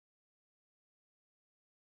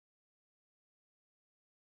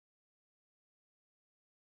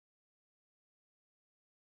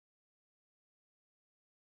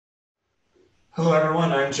Hello,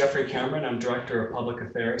 everyone. I'm Geoff Cameron. I'm Director of Public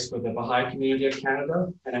Affairs for the Bahá'í Community of Canada,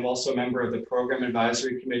 and I'm also a member of the Program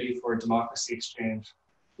Advisory Committee for DemocracyXChange.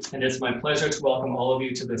 And it's my pleasure to welcome all of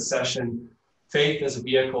you to this session, Faith as a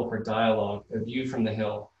Vehicle for Dialogue, A View from the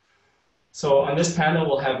Hill. So on this panel,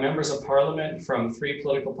 we'll have members of Parliament from 3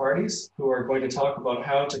 political parties who are going to talk about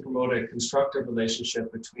how to promote a constructive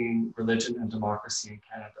relationship between religion and democracy in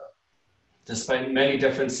Canada. Despite many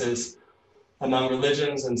differences among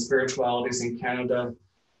religions and spiritualities in Canada,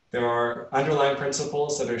 there are underlying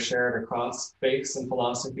principles that are shared across faiths and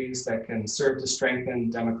philosophies that can serve to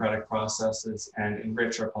strengthen democratic processes and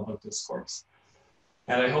enrich our public discourse.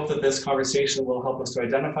 And I hope that this conversation will help us to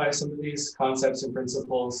identify some of these concepts and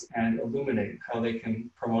principles and illuminate how they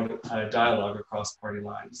can promote a dialogue across party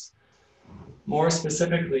lines. More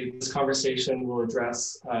specifically, this conversation will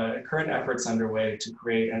address current efforts underway to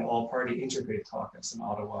create an All-Party Interfaith Caucus in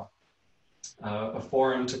Ottawa, a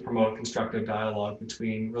forum to promote constructive dialogue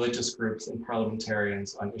between religious groups and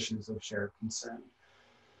parliamentarians on issues of shared concern.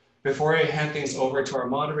 Before I hand things over to our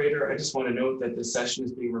moderator, I just want to note that this session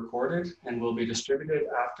is being recorded and will be distributed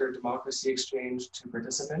after DemocracyXChange to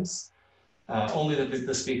participants. Only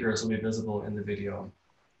the speakers will be visible in the video.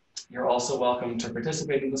 You're also welcome to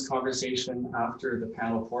participate in this conversation after the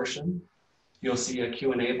panel portion. You'll see a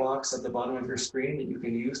Q&A box at the bottom of your screen that you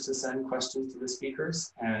can use to send questions to the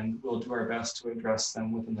speakers, and we'll do our best to address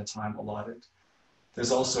them within the time allotted.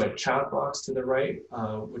 There's also a chat box to the right,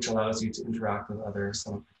 which allows you to interact with other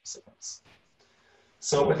summit participants.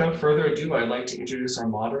 So without further ado, I'd like to introduce our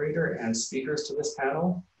moderator and speakers to this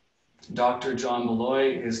panel. Dr. John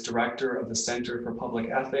Milloy is Director of the Center for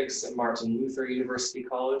Public Ethics at Martin Luther University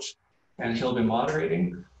College, and he'll be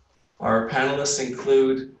moderating. Our panelists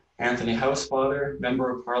include Anthony Housefather,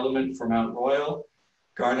 Member of Parliament for Mount Royal;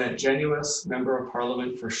 Garnett Genuis, Member of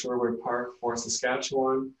Parliament for Sherwood Park, for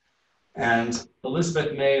Saskatchewan; and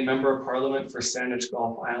Elizabeth May, Member of Parliament for Saanich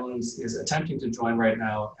Gulf Islands, is attempting to join right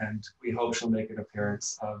now, and we hope she'll make an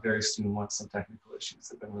appearance very soon once some technical issues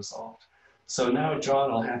have been resolved. So now,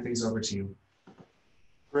 John, I'll hand things over to you.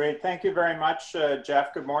 Great, thank you very much,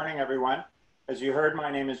 Geoff. Good morning, everyone. As you heard, my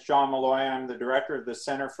name is John Milloy. I'm the Director of the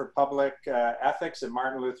Center for Public Ethics at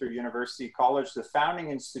Martin Luther University College, the founding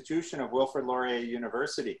institution of Wilfrid Laurier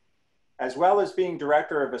University. As well as being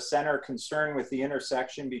director of a center concerned with the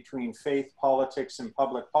intersection between faith, politics, and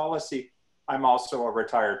public policy, I'm also a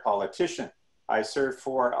retired politician. I served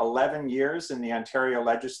for 11 years in the Ontario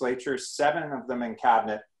legislature, 7 of them in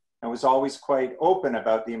cabinet, and was always quite open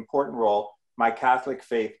about the important role my Catholic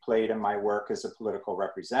faith played in my work as a political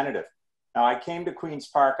representative. Now, I came to Queen's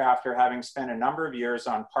Park after having spent a number of years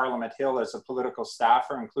on Parliament Hill as a political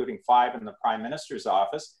staffer, including 5 in the Prime Minister's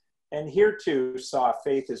office, and here too saw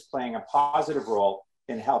faith as playing a positive role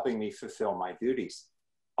in helping me fulfill my duties.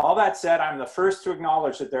 All that said, I'm the first to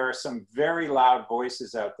acknowledge that there are some very loud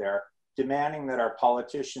voices out there demanding that our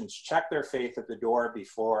politicians check their faith at the door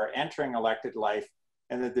before entering elected life,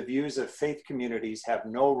 and that the views of faith communities have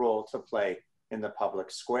no role to play in the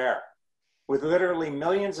public square. With literally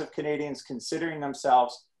millions of Canadians considering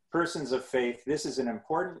themselves persons of faith, this is an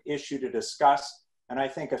important issue to discuss, and I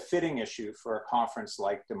think a fitting issue for a conference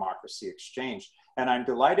like DemocracyXChange. And I'm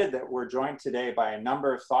delighted that we're joined today by a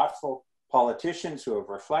number of thoughtful politicians who have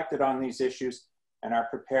reflected on these issues and are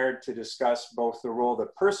prepared to discuss both the role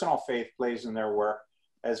that personal faith plays in their work,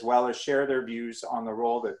 as well as share their views on the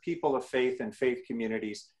role that people of faith and faith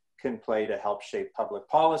communities can play to help shape public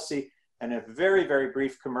policy. And a very, very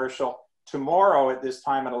brief commercial. Tomorrow at this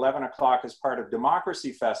time at 11 o'clock as part of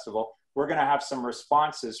Democracy Festival, we're going to have some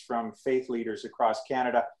responses from faith leaders across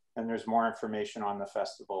Canada, and there's more information on the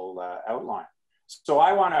festival outline. So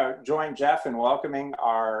I want to join Geoff in welcoming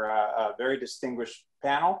our very distinguished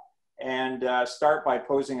panel and start by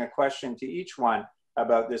posing a question to each one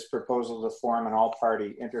about this proposal to form an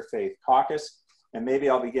all-party interfaith caucus. And maybe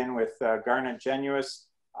I'll begin with Garnett Genuis.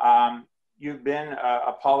 You've been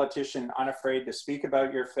a politician unafraid to speak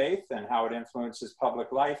about your faith and how it influences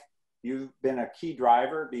public life. You've been a key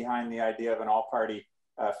driver behind the idea of an all-party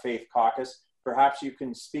faith caucus. Perhaps you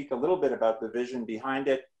can speak a little bit about the vision behind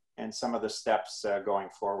it and some of the steps going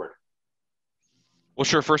forward. Well,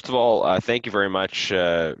 sure. First of all, thank you very much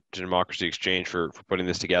to DemocracyXChange for putting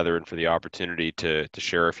this together and for the opportunity to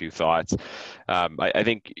share a few thoughts. I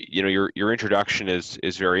think your introduction is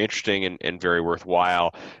very interesting and very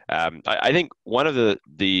worthwhile. I think one of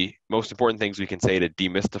the most important things we can say to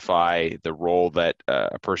demystify the role that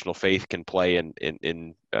a personal faith can play in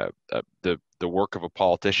the work of a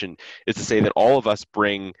politician is to say that all of us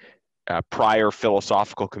bring prior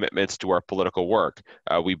philosophical commitments to our political work.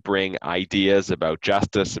 We bring ideas about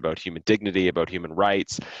justice, about human dignity, about human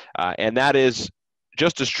rights, and that is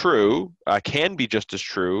just as true, can be just as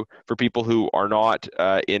true for people who are not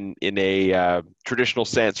in a traditional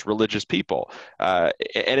sense religious people.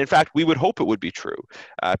 And in fact, we would hope it would be true.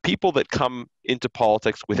 People that come into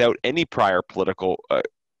politics without any prior political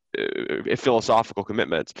philosophical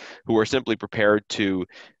commitments, who are simply prepared to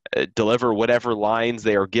deliver whatever lines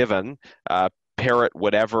they are given, parrot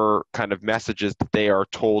whatever kind of messages that they are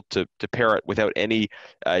told to parrot without any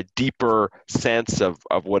deeper sense of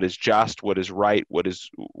what is just, what is right, what is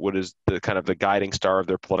the kind of the guiding star of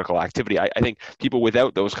their political activity. I think people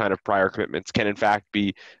without those kind of prior commitments can in fact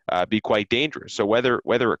be quite dangerous. So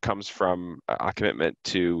whether it comes from a commitment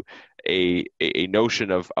to a notion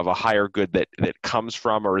of a higher good that comes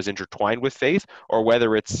from or is intertwined with faith, or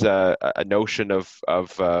whether it's a notion of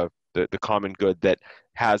the common good that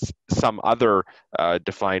has some other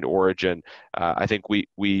defined origin, I think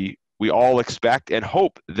we all expect and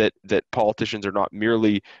hope that politicians are not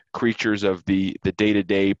merely creatures of the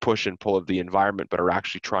day-to-day push and pull of the environment, but are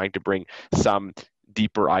actually trying to bring some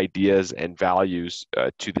deeper ideas and values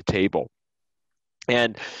to the table.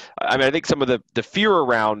 And I mean, I think some of the fear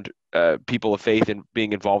around people of faith and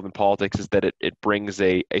being involved in politics is that it brings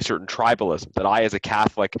a certain tribalism, that I as a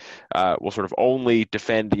Catholic will sort of only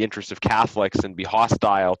defend the interests of Catholics and be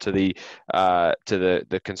hostile to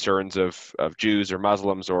the concerns of Jews or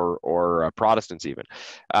Muslims or Protestants even.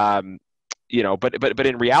 You know, but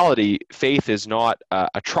in reality, faith is not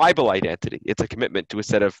a tribal identity. It's a commitment to a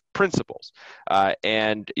set of principles.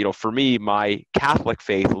 And you know, for me, my Catholic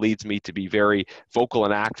faith leads me to be very vocal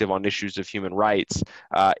and active on issues of human rights,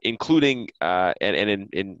 including and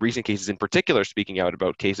in recent cases, in particular, speaking out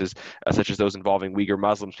about cases such as those involving Uyghur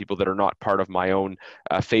Muslims, people that are not part of my own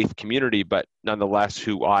faith community, but nonetheless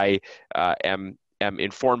who I am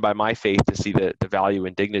informed by my faith to see the value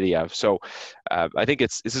and dignity of. So I think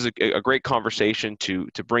this is a great conversation to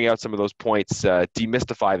bring out some of those points,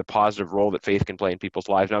 demystify the positive role that faith can play in people's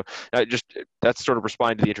lives. Now just that's sort of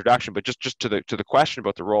responding to the introduction, but just to the question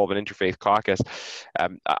about the role of an interfaith caucus,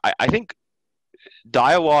 I think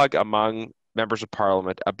dialogue among members of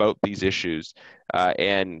parliament about these issues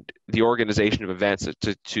and the organization of events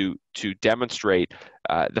to demonstrate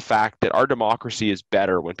the fact that our democracy is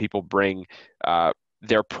better when people bring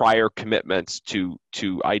their prior commitments to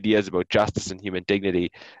ideas about justice and human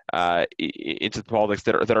dignity into the politics,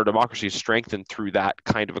 that our democracy is strengthened through that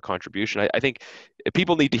kind of a contribution. I think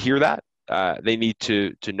people need to hear that. They need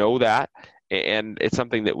to know that. And it's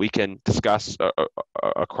something that we can discuss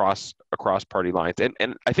across party lines.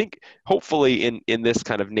 And I think hopefully in this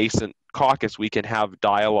kind of nascent caucus, we can have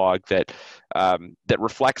dialogue that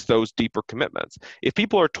reflects those deeper commitments. If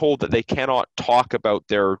people are told that they cannot talk about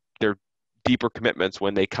their deeper commitments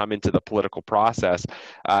when they come into the political process,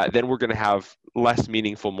 then we're going to have less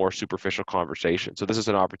meaningful, more superficial conversations. So this is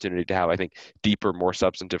an opportunity to have, I think, deeper, more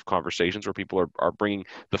substantive conversations where people are bringing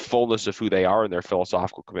the fullness of who they are and their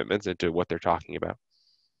philosophical commitments into what they're talking about.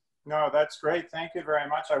 No, that's great. Thank you very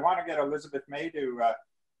much. I want to get Elizabeth May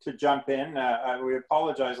to jump in. We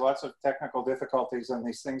apologize, lots of technical difficulties on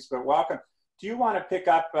these things, but welcome. Do you want to pick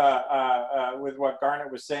up with what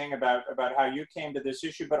Garnett was saying about how you came to this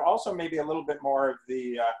issue, but also maybe a little bit more of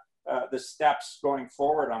the steps going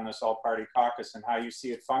forward on this all-party caucus and how you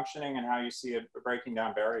see it functioning and how you see it breaking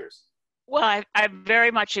down barriers? Well, I'm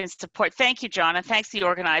very much in support. Thank you, John, and thanks to the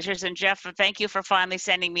organizers. And Geoff, thank you for finally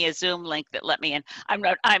sending me a Zoom link that let me in. I'm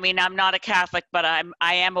not a Catholic, but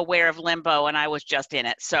I am aware of limbo, and I was just in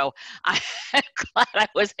it. So I'm glad I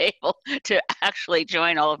was able to actually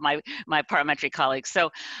join all of my parliamentary colleagues. So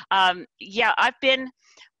yeah, I've been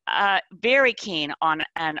very keen on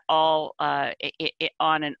an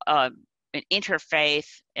interfaith,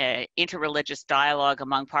 interreligious dialogue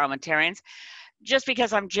among parliamentarians, just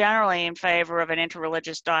because I'm generally in favor of an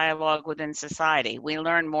interreligious dialogue within society. We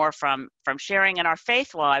learn more from sharing in our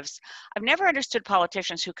faith lives. I've never understood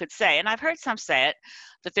politicians who could say, and I've heard some say it,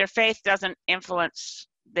 that their faith doesn't influence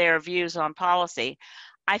their views on policy.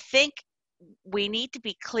 I think we need to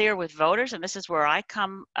be clear with voters, and this is where I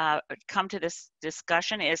come to this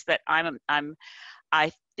discussion, is that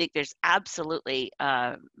I think there's absolutely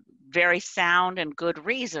very sound and good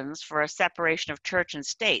reasons for a separation of church and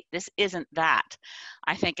state. This isn't that.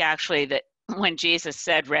 I think actually that when Jesus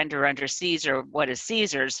said, render unto Caesar what is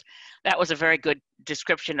Caesar's, that was a very good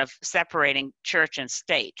description of separating church and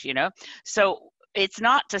state, you know? So it's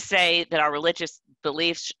not to say that our religious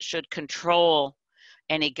beliefs should control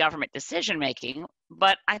any government decision-making,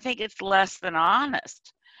 but I think it's less than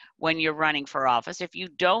honest when you're running for office if you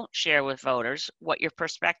don't share with voters what your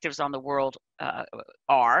perspectives on the world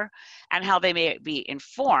are and how they may be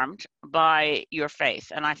informed by your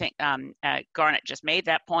faith. And I think Garnett just made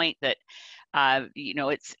that point that you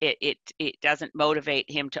know, it doesn't motivate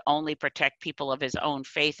him to only protect people of his own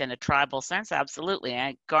faith in a tribal sense. Absolutely,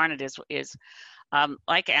 and Garnett is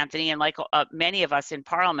like Anthony and like many of us in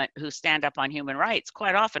Parliament who stand up on human rights.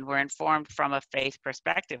 Quite often, we're informed from a faith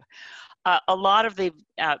perspective. A lot of the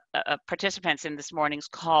participants in this morning's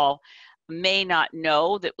call may not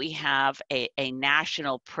know that we have a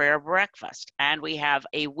national prayer breakfast, and we have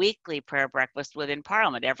a weekly prayer breakfast within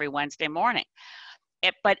Parliament every Wednesday morning.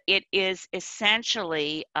 But it is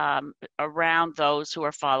essentially around those who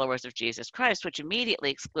are followers of Jesus Christ, which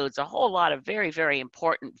immediately excludes a whole lot of very, very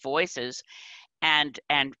important voices and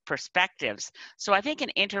perspectives. So I think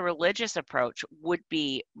an interreligious approach would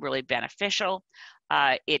be really beneficial.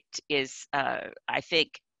 It is, I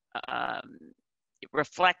think,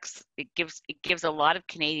 it gives a lot of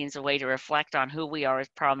Canadians a way to reflect on who we are as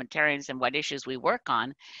parliamentarians and what issues we work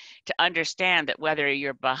on, to understand that whether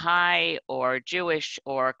you're Bahá'í or Jewish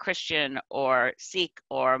or Christian or Sikh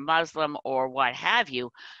or Muslim or what have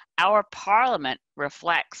you, our parliament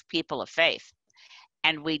reflects people of faith.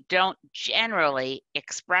 And we don't generally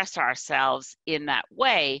express ourselves in that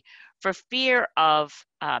way for fear of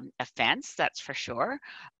offense, that's for sure,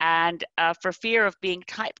 and for fear of being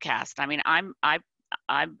typecast. I mean, I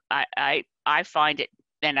find it,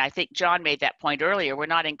 and I think John made that point earlier, we're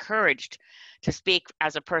not encouraged to speak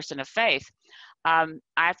as a person of faith. I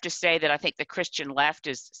have to say that I think the Christian left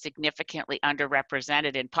is significantly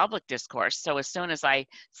underrepresented in public discourse. So as soon as I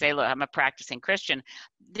say, look, I'm a practicing Christian,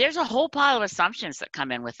 there's a whole pile of assumptions that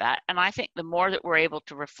come in with that. And I think the more that we're able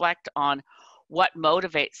to reflect on what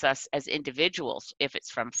motivates us as individuals, if it's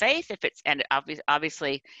from faith, and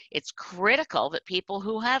obviously it's critical that people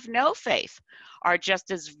who have no faith are just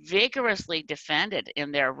as vigorously defended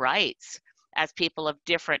in their rights as people of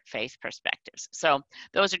different faith perspectives. So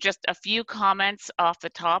those are just a few comments off the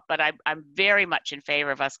top, but I'm very much in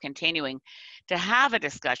favor of us continuing to have a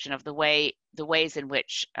discussion of the ways in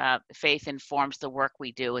which faith informs the work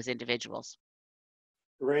we do as individuals.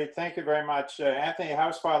 Great, thank you very much. Anthony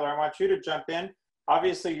Housefather, I want you to jump in.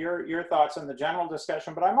 Obviously, your thoughts on the general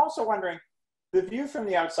discussion, but I'm also wondering, the view from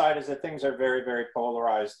the outside is that things are very, very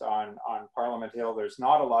polarized on Parliament Hill. There's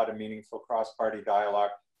not a lot of meaningful cross-party dialogue.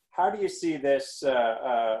 How do you see this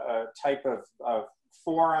type of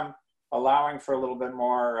forum allowing for a little bit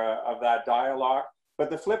more of that dialogue?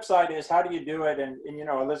 But the flip side is, how do you do it? And you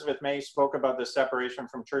know, Elizabeth May spoke about the separation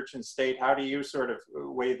from church and state. How do you sort of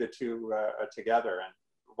weigh the two together? And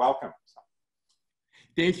welcome.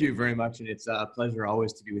 Thank you very much. And it's a pleasure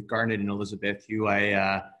always to be with Garnett and Elizabeth, who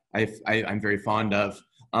I'm very fond of.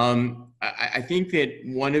 I think that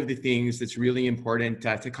one of the things that's really important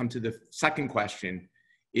to come to the second question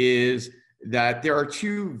is that there are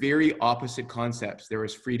two very opposite concepts. There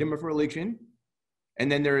is freedom of religion, and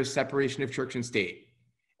then there is separation of church and state.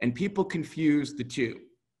 And people confuse the two.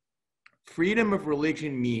 Freedom of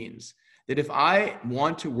religion means that if I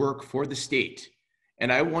want to work for the state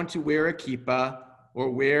and I want to wear a kippah or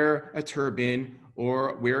wear a turban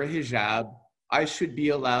or wear a hijab, I should be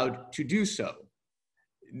allowed to do so.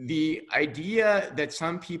 The idea that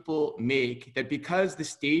some people make that because the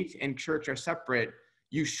state and church are separate,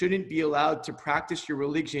 you shouldn't be allowed to practice your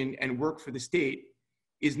religion and work for the state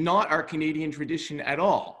is not our Canadian tradition at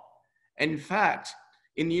all. And in fact,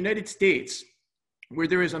 in the United States, where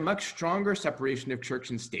there is a much stronger separation of church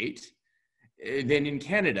and state than in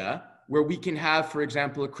Canada, where we can have, for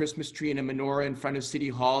example, a Christmas tree and a menorah in front of City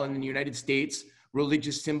Hall. And in the United States,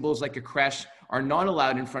 religious symbols like a creche are not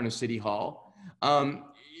allowed in front of City Hall.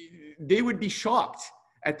 They would be shocked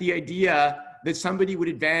at the idea that somebody would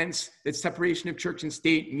advance that separation of church and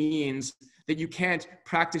state means that you can't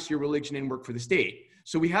practice your religion and work for the state.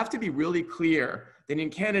 So we have to be really clear that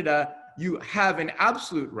in Canada, you have an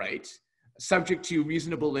absolute right, subject to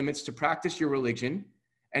reasonable limits, to practice your religion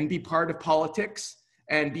and be part of politics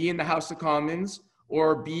and be in the House of Commons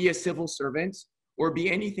or be a civil servant or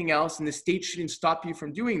be anything else, and the state shouldn't stop you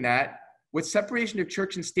from doing that. What separation of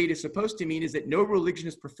church and state is supposed to mean is that no religion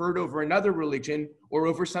is preferred over another religion or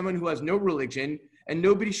over someone who has no religion, and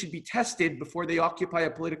nobody should be tested before they occupy a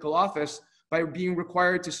political office by being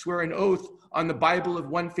required to swear an oath on the Bible of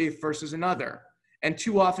one faith versus another. And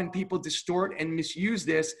too often people distort and misuse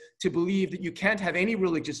this to believe that you can't have any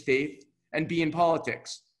religious faith and be in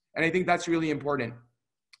politics. And I think that's really important.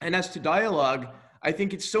 And as to dialogue, I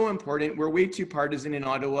think it's so important. We're way too partisan in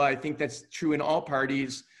Ottawa. I think that's true in all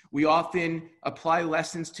parties. We often apply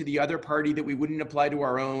lessons to the other party that we wouldn't apply to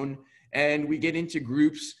our own. and we get into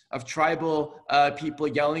groups of tribal people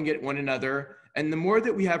yelling at one another. And the more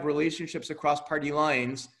that we have relationships across party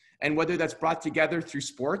lines, and whether that's brought together through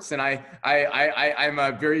sports, and I'm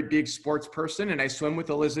a very big sports person, and I swim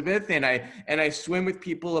with Elizabeth, and I swim with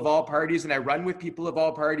people of all parties, and I run with people of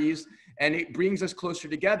all parties, and it brings us closer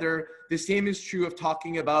together. The same is true of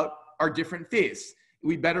talking about our different faiths.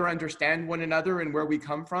 We better understand one another and where we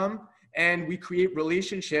come from, and we create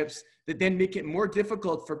relationships that then make it more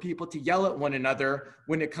difficult for people to yell at one another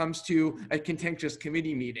when it comes to a contentious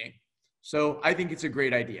committee meeting. So I think it's a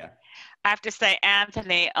great idea. I have to say,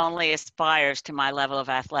 Anthony only aspires to my level of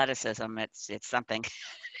athleticism. It's something.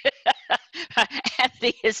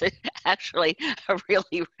 Anthony is actually a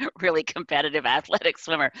really competitive athletic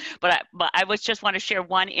swimmer. But I just want to share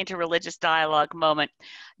one interreligious dialogue moment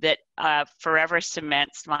that forever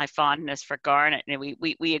cements my fondness for Garnett. And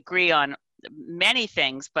we agree on many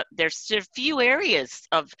things, but there's a few areas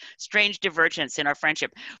of strange divergence in our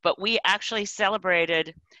friendship. But we actually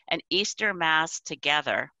celebrated an Easter Mass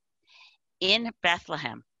together in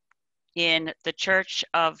Bethlehem, in the Church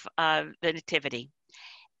of the Nativity,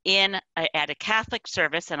 at a Catholic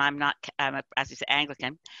service, and I'm as you say,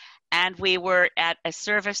 Anglican, and we were at a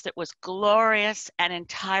service that was glorious and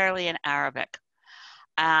entirely in Arabic.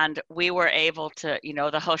 And we were able to,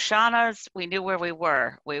 the Hoshanas, we knew where we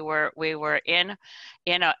were. We were in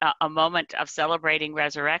a moment of celebrating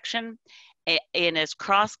resurrection in as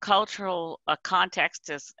cross-cultural a context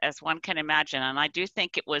as one can imagine. And I do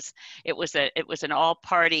think it was an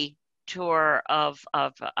all-party tour of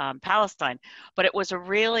Palestine, but it was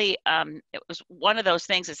it was one of those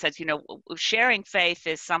things that says, sharing faith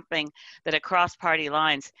is something that across party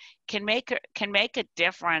lines can make a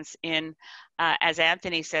difference in, as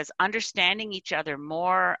Anthony says, understanding each other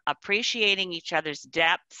more, appreciating each other's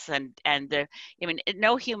depths,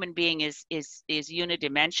 no human being is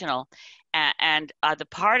unidimensional. And the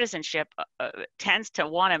partisanship tends to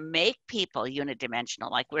want to make people unidimensional,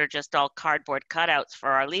 like we're just all cardboard cutouts for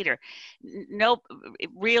our leader. No,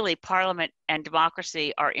 really, Parliament and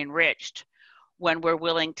democracy are enriched when we're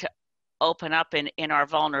willing to open up in our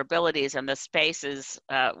vulnerabilities and the spaces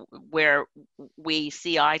where we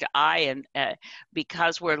see eye to eye, and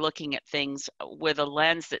because we're looking at things with a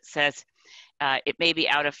lens that says, it may be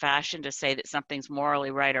out of fashion to say that something's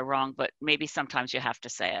morally right or wrong, but maybe sometimes you have to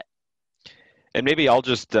say it. And maybe I'll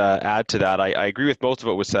just add to that. I agree with most of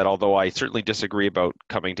what was said, although I certainly disagree about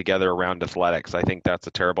coming together around athletics. I think that's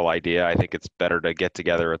a terrible idea. I think it's better to get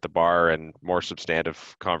together at the bar and more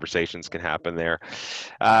substantive conversations can happen there.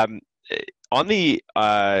 On the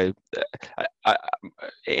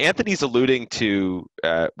Anthony's alluding to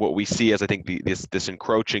what we see as, I think, this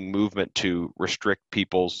encroaching movement to restrict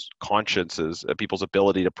people's consciences, people's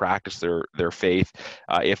ability to practice their faith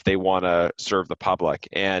if they want to serve the public.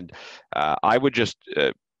 And I would just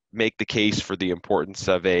make the case for the importance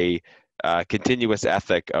of a continuous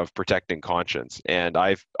ethic of protecting conscience. And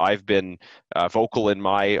I've been vocal in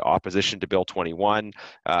my opposition to Bill 21.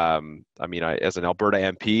 As an Alberta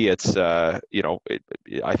MP, it's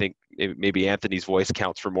I think maybe Anthony's voice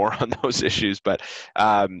counts for more on those issues, but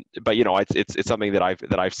it's something that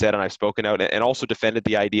I've said and I've spoken out, and also defended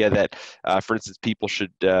the idea that, for instance, people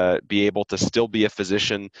should be able to still be a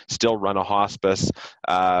physician, still run a hospice,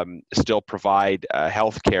 still provide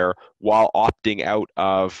health care while opting out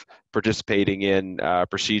of participating in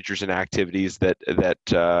procedures and activities that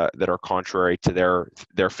are contrary to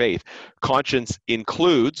their faith. Conscience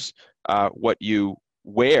includes what you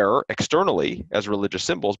wear externally as religious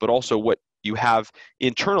symbols, but also what you have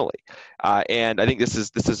internally. And I think this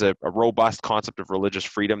is a robust concept of religious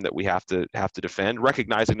freedom that we have to defend,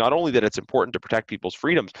 recognizing not only that it's important to protect people's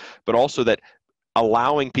freedoms, but also that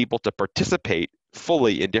allowing people to participate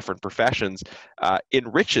fully in different professions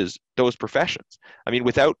enriches those professions. I mean,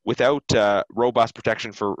 without robust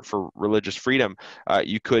protection for religious freedom,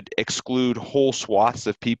 you could exclude whole swaths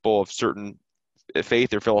of people of certain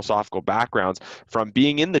faith or philosophical backgrounds from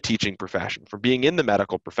being in the teaching profession, from being in the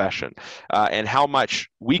medical profession, and how much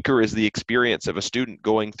weaker is the experience of a student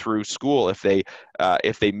going through school if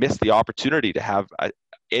they miss the opportunity to have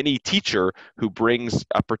any teacher who brings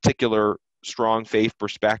a particular strong faith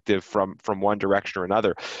perspective from one direction or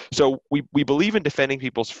another. So we believe in defending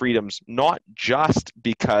people's freedoms, not just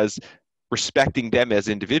because respecting them as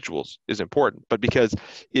individuals is important, but because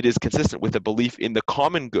it is consistent with a belief in the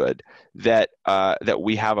common good that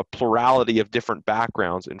we have a plurality of different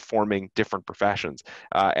backgrounds informing different professions,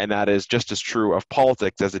 and that is just as true of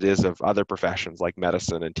politics as it is of other professions like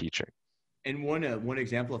medicine and teaching. And one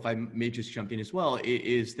example, if I may just jump in as well,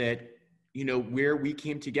 is that where we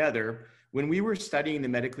came together when we were studying the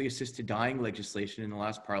medically assisted dying legislation in the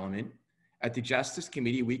last Parliament. at the Justice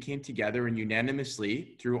Committee, we came together and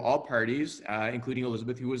unanimously, through all parties, including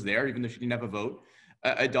Elizabeth, who was there, even though she didn't have a vote,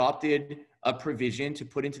 adopted a provision to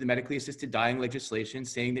put into the medically assisted dying legislation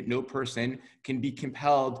saying that no person can be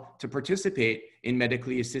compelled to participate in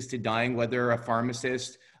medically assisted dying, whether a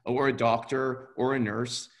pharmacist or a doctor or a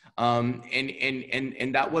nurse. And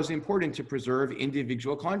that was important to preserve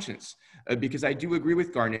individual conscience, because I do agree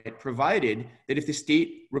with Garnett, provided that if the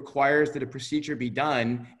state requires that a procedure be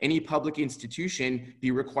done, any public institution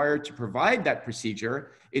be required to provide that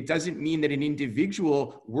procedure, it doesn't mean that an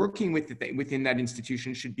individual working within that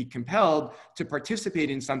institution should be compelled to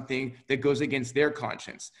participate in something that goes against their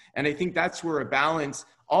conscience. And I think that's where a balance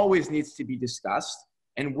always needs to be discussed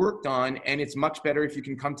and worked on, and it's much better if you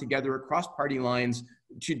can come together across party lines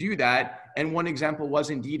to do that. And one example was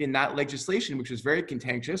indeed in that legislation, which was very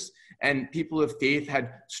contentious, and people of faith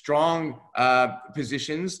had strong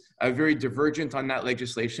positions, very divergent on that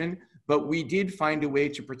legislation, but we did find a way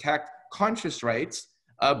to protect conscious rights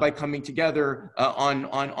by coming together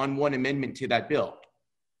on one amendment to that bill.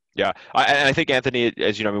 Yeah, I think, Anthony,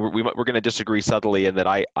 as you know, I mean, we're going to disagree subtly in that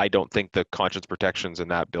I don't think the conscience protections in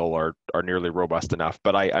that bill are nearly robust enough.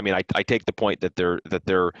 But I mean, I take the point that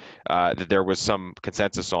there was some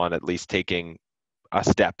consensus on at least taking a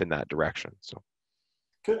step in that direction. So,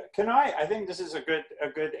 can I think this is a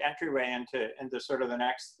good entryway into sort of the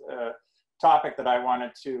next topic that I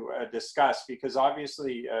wanted to discuss, because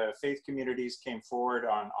obviously faith communities came forward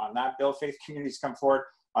on that bill. Faith communities come forward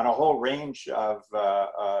on a whole range of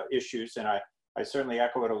issues, and I certainly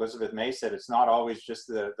echo what Elizabeth May said. It's not always just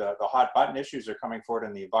the hot button issues are coming forward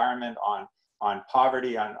in the environment, on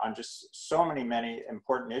poverty, on just so many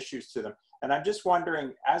important issues to them. And I'm just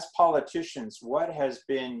wondering, as politicians, what has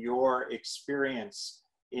been your experience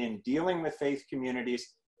in dealing with faith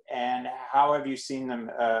communities, and how have you seen them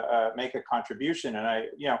make a contribution? And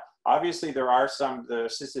obviously there are some, the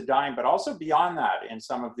assisted dying, but also beyond that in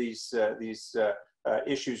some of these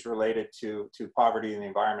issues related to poverty and the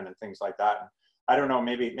environment and things like that. And I don't know,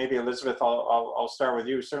 maybe Elizabeth, I'll start with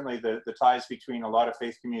you. Certainly the ties between a lot of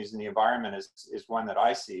faith communities and the environment is one that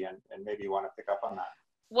I see, and maybe you want to pick up on that.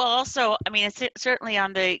 Well, also, I mean, it's certainly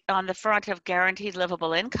on the front of guaranteed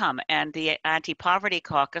livable income and the Anti-Poverty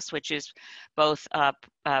Caucus, which is both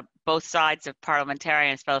sides of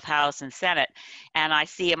parliamentarians, both House and Senate. And I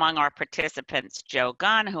see among our participants Joe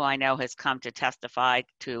Gunn, who I know has come to testify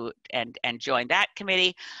to and join that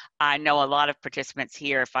committee. I know a lot of participants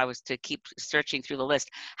here, if I was to keep searching through the list,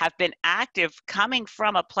 have been active coming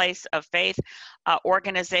from a place of faith,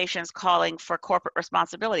 organizations calling for corporate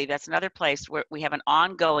responsibility. That's another place where we have an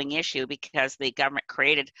ongoing issue, because the government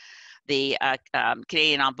created the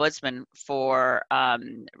Canadian Ombudsman for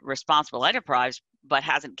responsible enterprise, but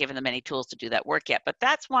hasn't given them any tools to do that work yet. But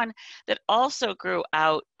that's one that also grew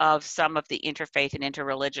out of some of the interfaith and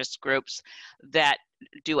interreligious groups that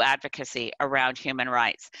do advocacy around human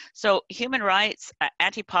rights. So human rights,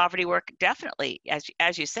 anti-poverty work, definitely,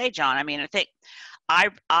 as you say, John. I mean, I think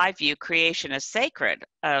I view creation as sacred.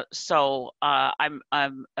 One of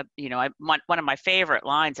my favorite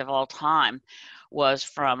lines of all time was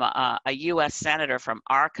from a U.S. senator from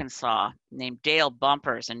Arkansas named Dale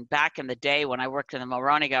Bumpers. And back in the day when I worked in the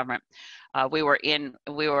Mulroney government, we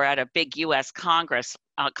were at a big U.S. Congress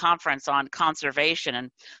conference on conservation. And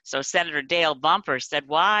so Senator Dale Bumpers said,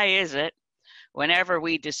 "Why is it whenever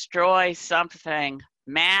we destroy something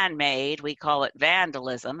man-made, we call it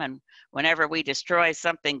vandalism, and whenever we destroy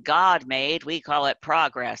something God-made, we call it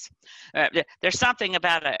progress?" There's something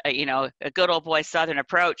about a good old boy Southern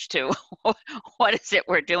approach to what is it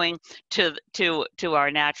we're doing to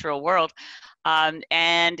our natural world,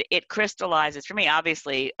 and it crystallizes for me.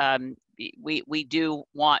 Obviously, we do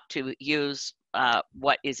want to use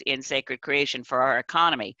what is in sacred creation for our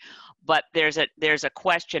economy, but there's a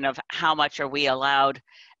question of how much are we allowed.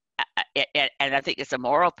 And I think it's a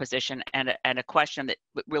moral position and a question that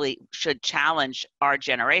really should challenge our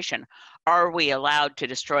generation. Are we allowed to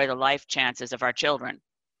destroy the life chances of our children?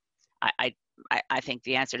 I think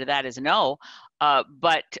the answer to that is no.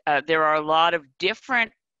 But there are a lot of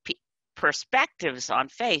different perspectives on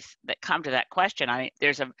faith that come to that question.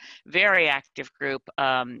 There's a very active group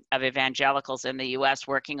of evangelicals in the U.S.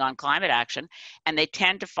 working on climate action, and they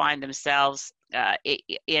tend to find themselves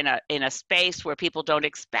in a space where people don't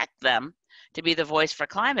expect them to be the voice for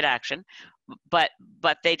climate action, but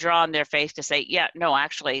they draw on their faith to say, yeah, no,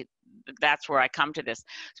 actually, that's where I come to this.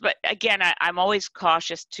 But again, I'm always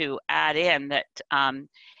cautious to add in that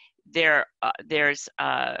there's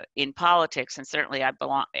in politics, and certainly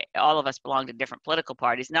all of us belong to different political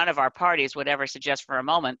parties. None of our parties would ever suggest for a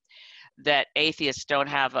moment that atheists don't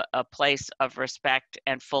have a place of respect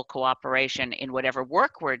and full cooperation in whatever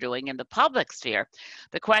work we're doing in the public sphere.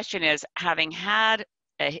 The question is, having had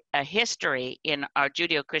a history in our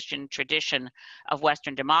Judeo-Christian tradition of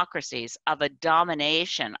Western democracies of a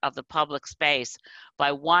domination of the public space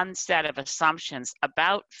by one set of assumptions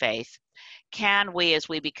about faith, can we, as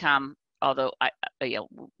we become, although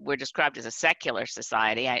we're described as a secular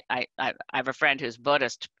society, I have a friend who's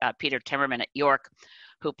Buddhist, Peter Timmerman at York,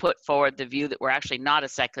 who put forward the view that we're actually not a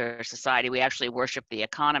secular society. We actually worship the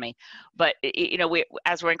economy. But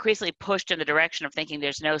as we're increasingly pushed in the direction of thinking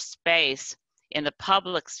there's no space in the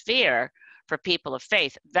public sphere for people of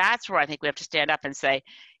faith, that's where I think we have to stand up and say,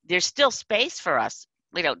 there's still space for us.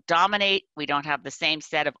 We don't dominate. We don't have the same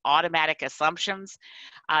set of automatic assumptions.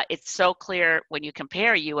 It's so clear when you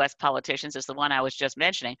compare U.S. politicians, as the one I was just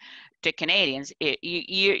mentioning, to Canadians,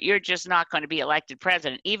 you're just not going to be elected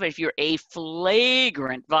president, even if you're a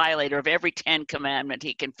flagrant violator of every 10 commandment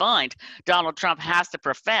he can find. Donald Trump has to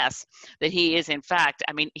profess that he is, in fact,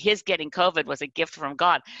 his getting COVID was a gift from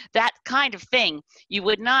God. That kind of thing you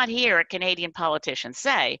would not hear a Canadian politician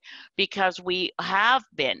say, because we have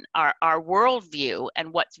been, our worldview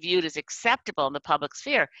and what's viewed as acceptable in the public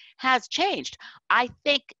sphere has changed. I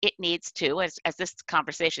think it needs to, as this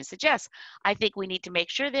conversation suggests, I think we need to make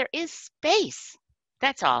sure there is space.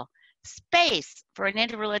 That's all. Space for an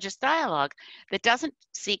interreligious dialogue that doesn't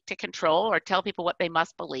seek to control or tell people what they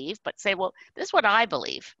must believe, but say, well, this is what I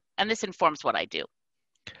believe, and this informs what I do.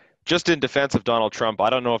 Just in defense of Donald Trump, I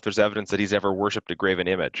don't know if there's evidence that he's ever worshipped a graven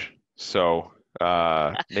image. So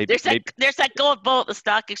maybe there's that gold bull at the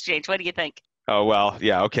stock exchange. What do you think? Oh, well,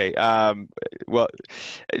 yeah, okay. Well,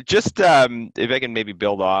 just if I can maybe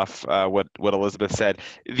build off what Elizabeth said,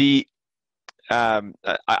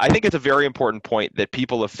 I think it's a very important point that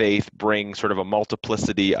people of faith bring sort of a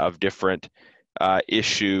multiplicity of different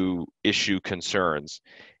issue concerns,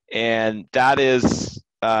 and that is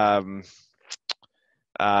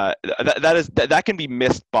that can be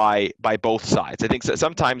missed by both sides. I think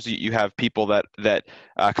sometimes you have people that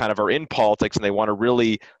kind of are in politics and they want to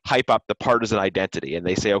really hype up the partisan identity, and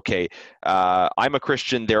they say, okay, I'm a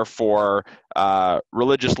Christian, therefore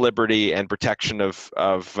religious liberty and protection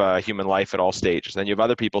of human life at all stages. Then you have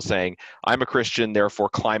other people saying, I'm a Christian, therefore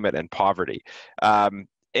climate and poverty.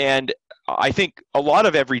 And I think a lot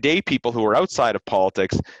of everyday people who are outside of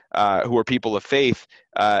politics, who are people of faith,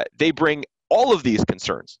 they bring all of these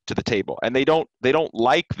concerns to the table, and they don't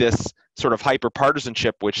like this sort of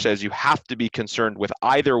hyper-partisanship which says you have to be concerned with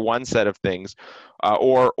either one set of things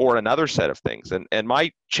or another set of things. And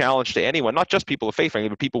my challenge to anyone, not just people of faith,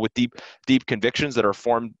 but people with deep convictions that are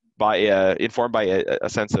informed by a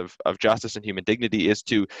sense of justice and human dignity, is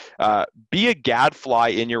to be a gadfly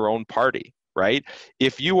in your own party. Right?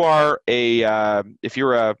 If you are a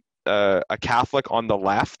Catholic on the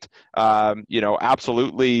left,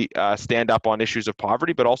 absolutely stand up on issues of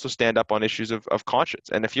poverty, but also stand up on issues of conscience.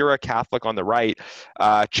 And if you're a Catholic on the right,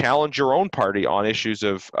 challenge your own party on issues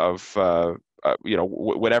of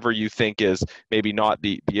whatever you think is maybe not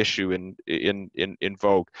the issue in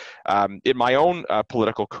vogue. In my own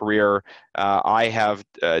political career, I have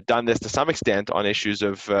done this to some extent on issues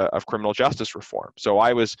of criminal justice reform. So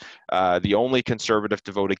I was the only conservative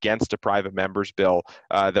to vote against a private member's bill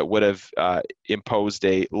that would have imposed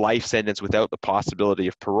a life sentence without the possibility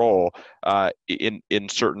of parole in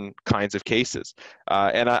certain kinds of cases.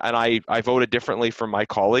 And I voted differently from my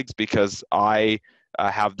colleagues because I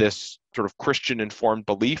have this sort of Christian-informed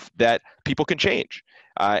belief that people can change.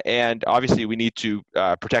 And obviously we need to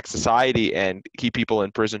protect society and keep people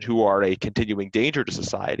in prison who are a continuing danger to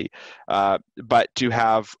society. But to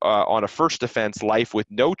have on a first offense life with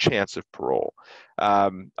no chance of parole,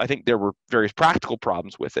 I think there were various practical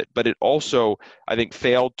problems with it, but it also, I think,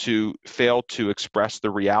 failed to express the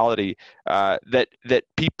reality that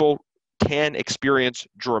people can experience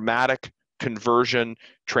dramatic conversion,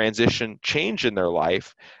 transition, change in their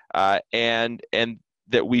life, and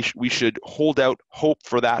that we should hold out hope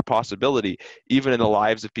for that possibility, even in the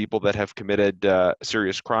lives of people that have committed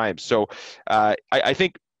serious crimes. So I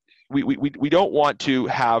think we don't want to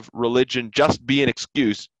have religion just be an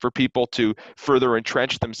excuse for people to further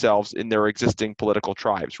entrench themselves in their existing political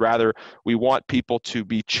tribes. Rather, we want people to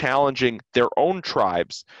be challenging their own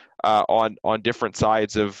tribes on different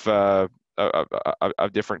sides of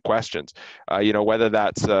different questions, whether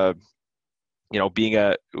that's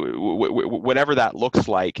being whatever that looks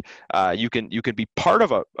like. You can be part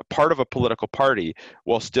of a political party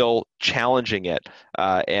while still challenging it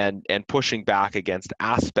and pushing back against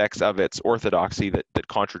aspects of its orthodoxy that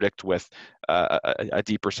contradict with a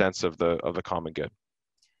deeper sense of the common good.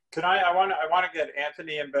 I want to get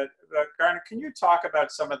Anthony in, but Garnett, can you talk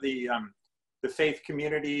about some of the faith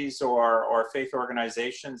communities or faith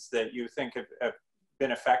organizations that you think have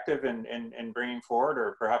been effective in bringing forward,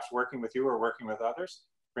 or perhaps working with you or working with others,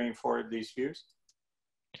 bringing forward these views?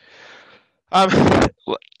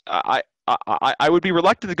 I would be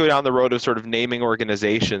reluctant to go down the road of sort of naming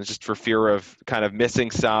organizations just for fear of kind of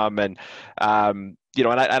missing some, and you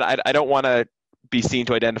know, and I don't want to be seen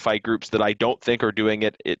to identify groups that I don't think are doing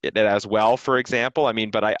it as well, for example. I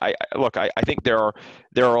mean, but I think there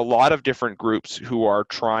are a lot of different groups who are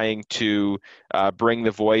trying to bring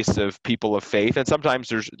the voice of people of faith, and sometimes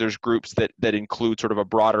there's groups that include sort of a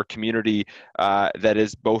broader community that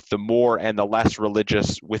is both the more and the less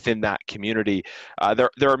religious within that community.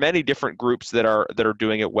 There are many different groups that are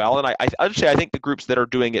doing it well, and I'd say I think the groups that are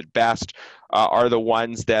doing it best are the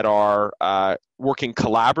ones that are working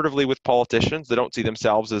collaboratively with politicians. They don't see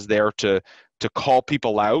themselves as there to call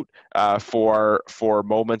people out for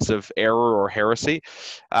moments of error or heresy,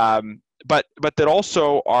 but that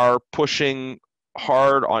also are pushing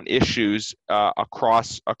hard on issues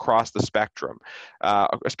across the spectrum,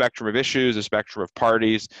 a spectrum of issues, a spectrum of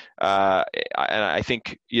parties, and I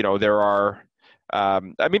think, you know, there are.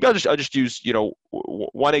 Maybe I'll just use, you know,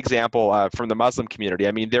 one example from the Muslim community.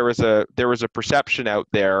 I mean, there was a perception out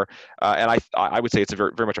there, and I would say it's a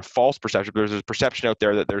very much a false perception. But there's a perception out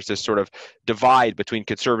there that there's this sort of divide between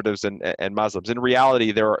conservatives and Muslims. In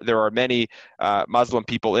reality, there are many Muslim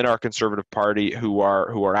people in our Conservative Party who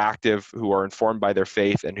are active, who are informed by their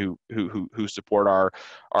faith, and who support our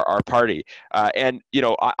party. And you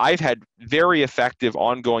know, I've had very effective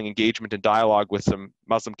ongoing engagement and dialogue with some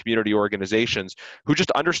Muslim community organizations who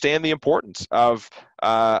just understand the importance of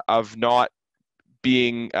not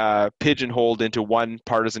being pigeonholed into one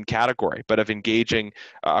partisan category, but of engaging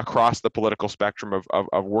across the political spectrum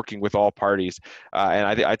of working with all parties.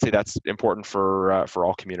 And I'd say that's important for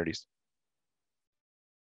all communities.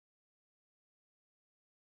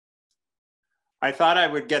 I thought I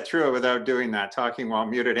would get through it without doing that, talking while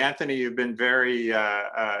muted. Anthony, you've been very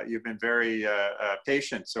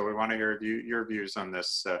patient, so we want to hear your views on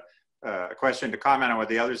this question, to comment on what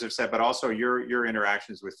the others have said, but also your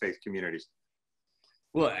interactions with faith communities.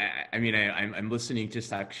 Well, I mean, I'm listening to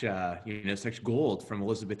such such gold from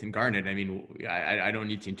Elizabeth and Garnett. I mean, I don't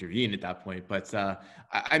need to intervene at that point, but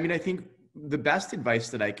I mean, I think the best advice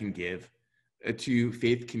that I can give to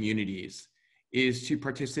faith communities is to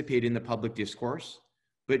participate in the public discourse,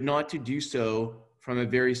 but not to do so from a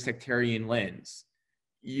very sectarian lens.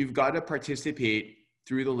 You've got to participate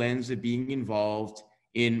through the lens of being involved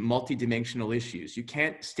in multidimensional issues. You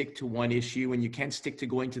can't stick to one issue, and you can't stick to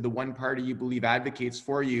going to the one party you believe advocates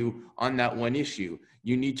for you on that one issue.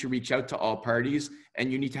 You need to reach out to all parties,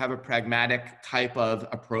 and you need to have a pragmatic type of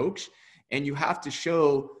approach. And you have to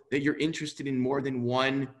show that you're interested in more than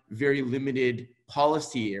one very limited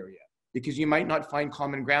policy area, because you might not find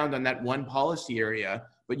common ground on that one policy area,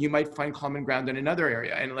 but you might find common ground in another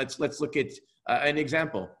area. And let's look at an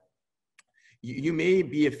example. You may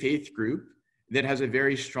be a faith group that has a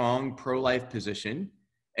very strong pro-life position,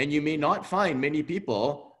 and you may not find many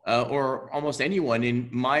people or almost anyone in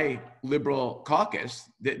my liberal caucus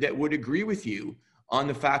that would agree with you on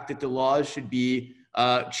the fact that the laws should be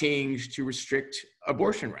changed to restrict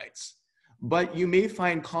abortion rights. But you may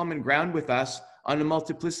find common ground with us on a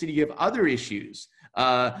multiplicity of other issues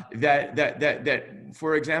that,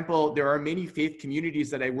 for example, there are many faith communities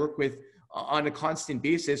that I work with on a constant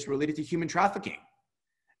basis related to human trafficking.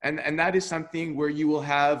 And that is something where you will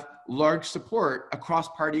have large support across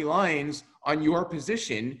party lines on your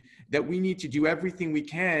position that we need to do everything we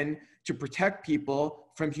can to protect people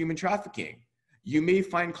from human trafficking. You may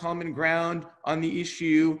find common ground on the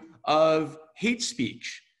issue of hate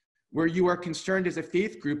speech, where you are concerned as a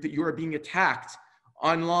faith group that you are being attacked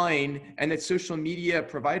online and that social media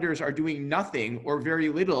providers are doing nothing or very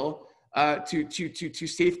little to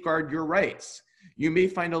safeguard your rights. You may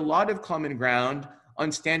find a lot of common ground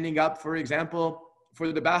on standing up, for example,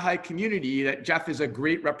 for the Baha'i community that Geoff is a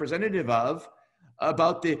great representative of,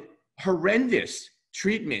 about the horrendous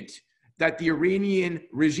treatment that the Iranian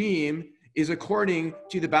regime is according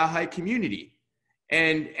to the Baha'i community.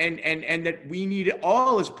 And that we need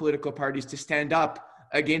all as political parties to stand up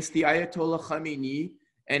against the Ayatollah Khamenei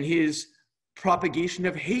and his propagation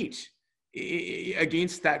of hate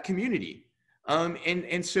against that community.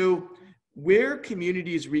 And so where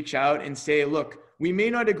communities reach out and say, look, we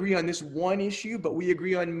may not agree on this one issue, but we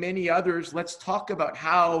agree on many others. Let's talk about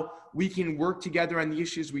how we can work together on the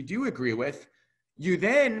issues we do agree with. You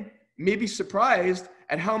then may be surprised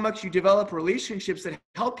at how much you develop relationships that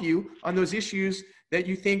help you on those issues that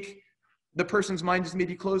you think the person's mind is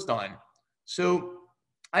maybe closed on. So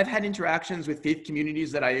I've had interactions with faith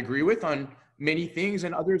communities that I agree with on many things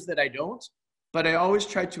and others that I don't, but I always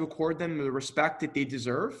try to accord them the respect that they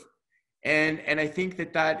deserve. And I think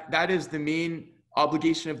that is the main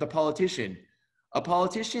obligation of the politician. A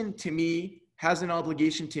politician, to me, has an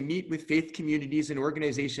obligation to meet with faith communities and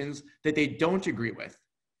organizations that they don't agree with,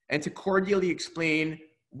 and to cordially explain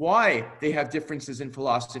why they have differences in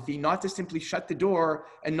philosophy, not to simply shut the door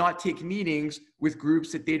and not take meetings with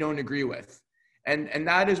groups that they don't agree with. And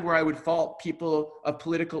that is where I would fault people of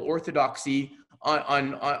political orthodoxy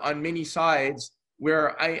on many sides,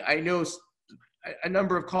 where I know a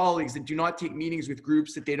number of colleagues that do not take meetings with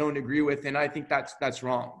groups that they don't agree with, and I think that's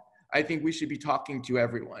wrong. I think we should be talking to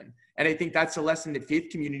everyone. And I think that's a lesson that faith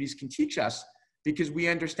communities can teach us, because we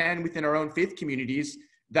understand within our own faith communities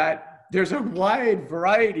that there's a wide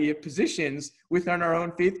variety of positions within our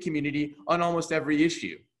own faith community on almost every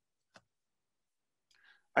issue.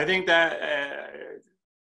 I think that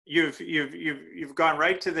you've gone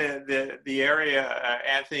right to the area,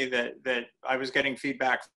 Anthony, that I was getting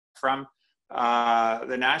feedback from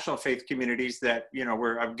the national faith communities that, you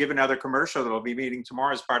know, I've given another commercial that will be meeting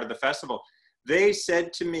tomorrow as part of the festival. They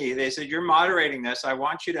said to me, they said, you're moderating this. I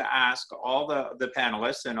want you to ask all the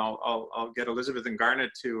panelists, and I'll get Elizabeth and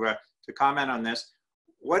Garnett to comment on this.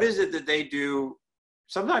 What is it that they do?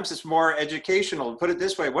 Sometimes it's more educational. Put it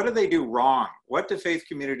this way: what do they do wrong? What do faith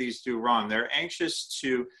communities do wrong? They're anxious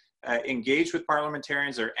to engage with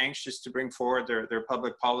parliamentarians. They're anxious to bring forward their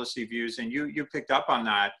public policy views, and you picked up on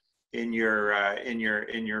that in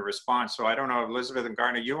your response. So I don't know, Elizabeth and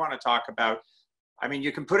Garnett, you want to talk about? I mean,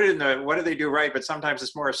 you can put it in the what do they do right, but sometimes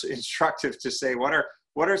it's more instructive to say what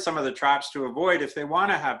are some of the traps to avoid if they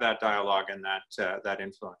want to have that dialogue and that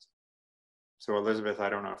influence. So Elizabeth, I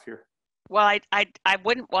don't know if you're. Well, I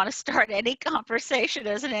wouldn't want to start any conversation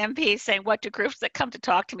as an MP saying, what do groups that come to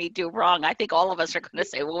talk to me do wrong? I think all of us are going to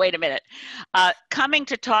say, well, wait a minute. Coming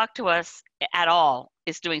to talk to us at all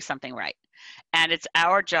is doing something right. And it's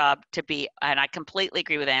our job to be, and I completely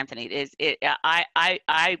agree with Anthony,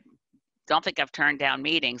 I don't think I've turned down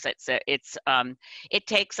meetings. It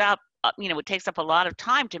takes up, it takes up a lot of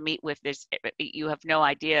time to meet with this. You have no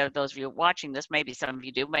idea, those of you watching this, maybe some of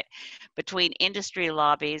you do, but between industry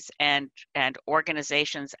lobbies and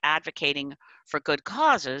organizations advocating for good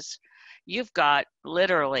causes, you've got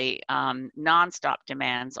literally nonstop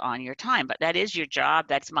demands on your time. But that is your job.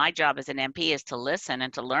 That's my job as an MP, is to listen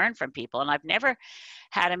and to learn from people. And I've never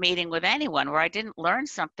had a meeting with anyone where I didn't learn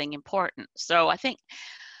something important. So I think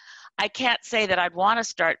I can't say that I'd want to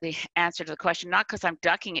start the answer to the question, not because I'm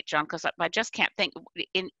ducking it, John, because I just can't think.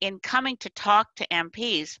 In coming to talk to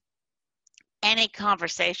MPs, any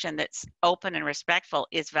conversation that's open and respectful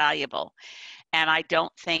is valuable. And I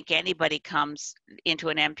don't think anybody comes into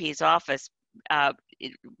an MP's office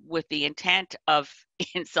with the intent of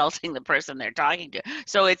insulting the person they're talking to.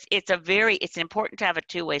 So it's important to have a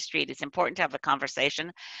two-way street. It's important to have a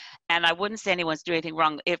conversation. And I wouldn't say anyone's doing anything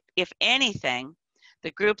wrong. If anything, the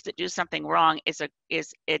groups that do something wrong is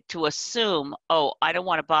to assume, oh, I don't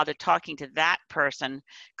want to bother talking to that person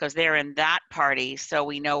because they're in that party, so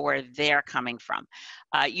we know where they're coming from.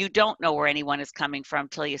 You don't know where anyone is coming from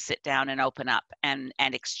till you sit down and open up and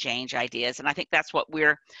exchange ideas. And I think that's what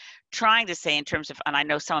we're trying to say in terms of, and I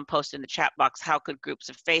know someone posted in the chat box, how could groups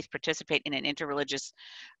of faith participate in an interreligious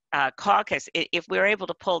caucus? If we're able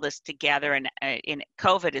to pull this together, and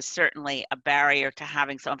COVID is certainly a barrier to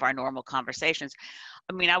having some of our normal conversations.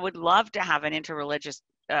 I mean, I would love to have an interreligious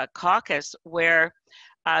caucus where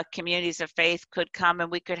communities of faith could come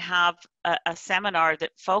and we could have a seminar that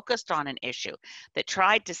focused on an issue, that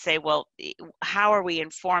tried to say, well, how are we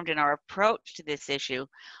informed in our approach to this issue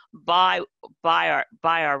by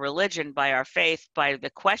our religion, by our faith, by the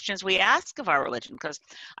questions we ask of our religion? Because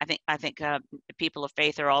I think people of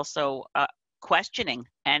faith are also questioning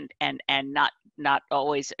and not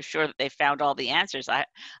always sure that they found all the answers. I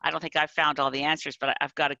don't think I've found all the answers, but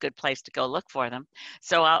I've got a good place to go look for them.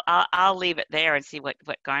 So I'll leave it there and see what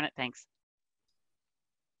Garnett thinks.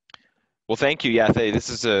 Well, thank you. Yeah, this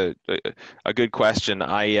is a good question.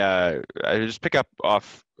 I just pick up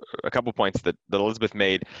off a couple points that Elizabeth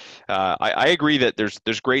made. I agree that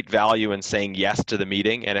there's great value in saying yes to the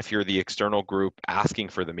meeting, and if you're the external group, asking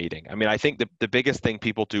for the meeting. I mean, I think the biggest thing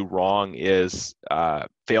people do wrong is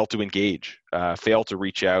fail to engage, fail to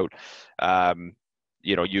reach out.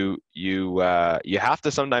 You have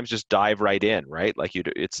to sometimes just dive right in, right? Like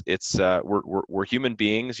we're human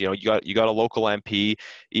beings. You got a local MP,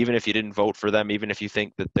 even if you didn't vote for them, even if you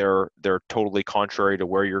think that they're totally contrary to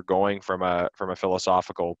where you're going from a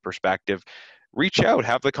philosophical perspective. reach out,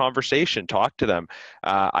 have the conversation, talk to them.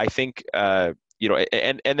 I think, you know,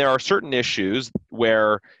 and there are certain issues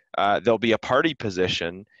where there'll be a party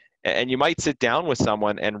position, and you might sit down with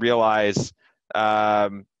someone and realize,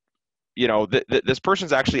 you know, this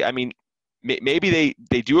person's actually, I mean, maybe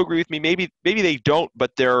they do agree with me, maybe they don't,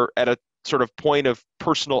 but they're at a sort of point of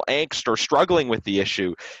personal angst or struggling with the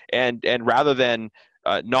issue, and rather than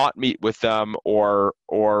not meet with them or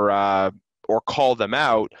call them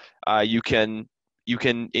out, you can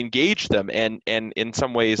engage them and in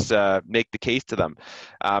some ways make the case to them.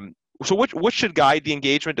 So what should guide the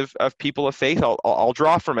engagement of people of faith? I'll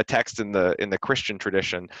draw from a text in the Christian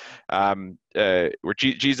tradition, where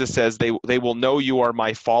Jesus says, they will know you are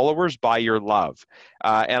my followers by your love.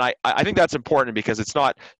 And I think that's important, because it's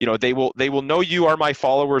not, you know, they will know you are my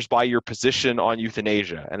followers by your position on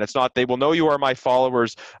euthanasia. And it's not, they will know you are my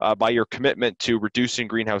followers by your commitment to reducing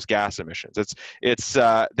greenhouse gas emissions. It's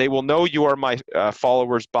they will know you are my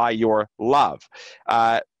followers by your love.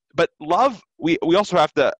 But love, we also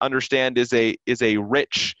have to understand, is a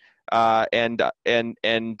rich and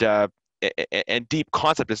deep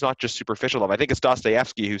concept. It's not just superficial love. I think it's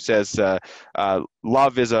Dostoevsky who says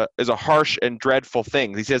love is a harsh and dreadful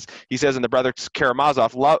thing. He says in the Brothers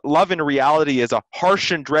Karamazov, love in reality is a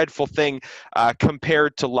harsh and dreadful thing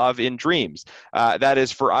compared to love in dreams. That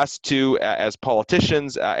is for us to, as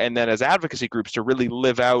politicians and then as advocacy groups, to really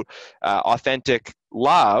live out authentic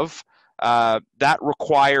love. That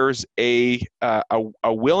requires a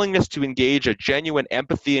willingness to engage, a genuine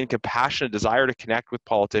empathy and compassion, a desire to connect with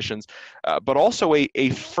politicians, but also a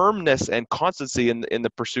firmness and constancy in the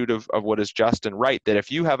pursuit of what is just and right. That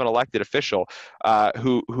if you have an elected official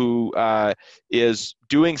who is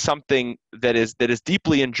doing something that is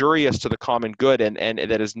deeply injurious to the common good and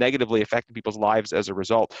that is negatively affecting people's lives as a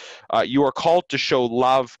result, you are called to show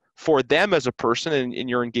love for them as a person in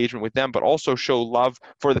your engagement with them, but also show love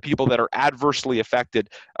for the people that are adversely affected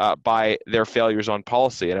by their failures on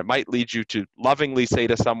policy. And it might lead you to lovingly say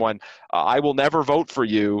to someone, I will never vote for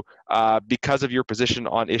you because of your position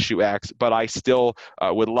on issue X, but I still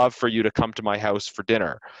would love for you to come to my house for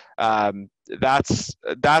dinner. That's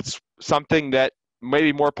something that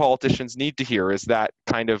maybe more politicians need to hear, is that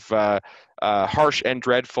kind of harsh and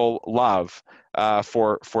dreadful love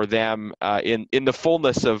for them in the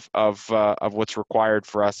fullness of what's required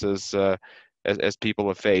for us as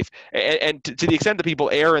people of faith. And to the extent that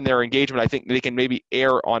people err in their engagement, I think they can maybe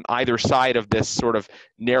err on either side of this sort of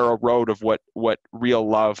narrow road of what real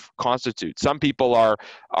love constitutes. Some people are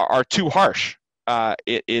too harsh and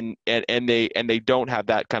they don't have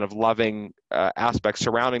that kind of loving aspect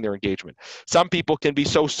surrounding their engagement. Some people can be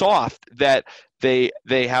so soft that they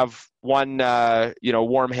have one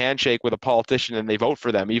warm handshake with a politician and they vote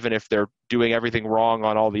for them, even if they're doing everything wrong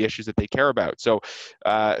on all the issues that they care about. So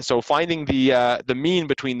finding the mean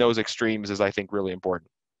between those extremes is, I think, really important.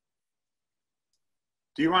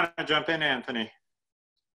 Do you want to jump in, Anthony?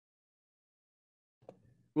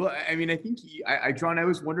 Well, I mean, I think, John, I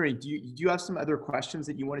was wondering, do you have some other questions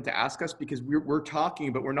that you wanted to ask us? Because we're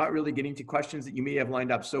talking, but we're not really getting to questions that you may have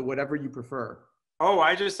lined up. So whatever you prefer. Oh,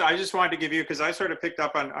 I just wanted to give you, because I sort of picked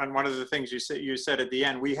up on one of the things you said at the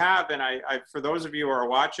end. We have, and I for those of you who are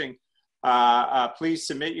watching, please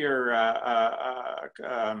submit your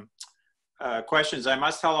questions. I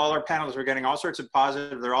must tell all our panelists we're getting all sorts of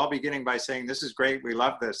positive. They're all beginning by saying, this is great, we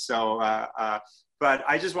love this. So, but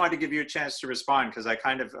I just wanted to give you a chance to respond, because I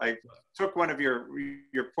took one of your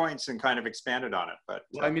points and kind of expanded on it. But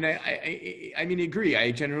well, I mean, I agree.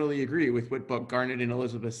 I generally agree with what both Garnett and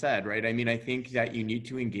Elizabeth said, right? I mean, I think that you need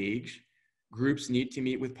to engage. Groups need to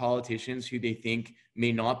meet with politicians who they think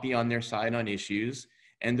may not be on their side on issues.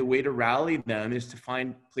 And the way to rally them is to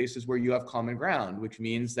find places where you have common ground, which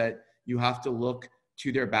means that you have to look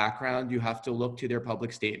to their background, you have to look to their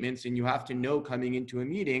public statements, and you have to know coming into a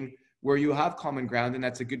meeting where you have common ground, and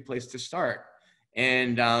that's a good place to start.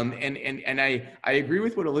 And I agree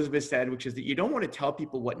with what Elizabeth said, which is that you don't want to tell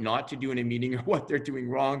people what not to do in a meeting or what they're doing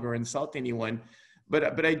wrong or insult anyone.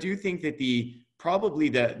 But I do think that probably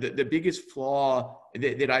the biggest flaw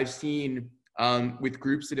that I've seen with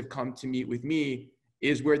groups that have come to meet with me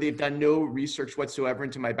is where they've done no research whatsoever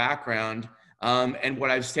into my background and what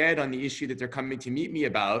I've said on the issue that they're coming to meet me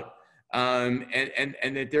about, and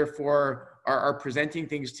that therefore are presenting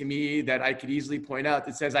things to me that I could easily point out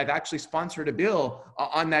that says I've actually sponsored a bill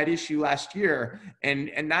on that issue last year, and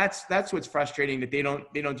that's what's frustrating, that they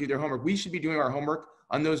don't do their homework. We should be doing our homework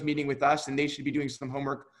on those meeting with us, and they should be doing some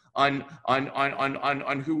homework on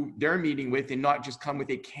who they're meeting with, and not just come with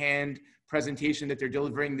a canned presentation that they're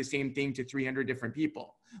delivering the same thing to 300 different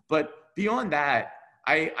people. But beyond that,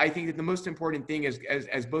 I think that the most important thing is,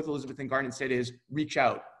 as both Elizabeth and Garnett said, is reach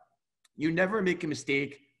out. You never make a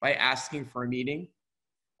mistake by asking for a meeting,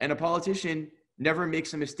 and a politician never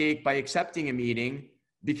makes a mistake by accepting a meeting,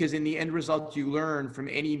 because in the end result, you learn from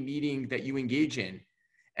any meeting that you engage in.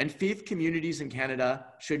 And faith communities in Canada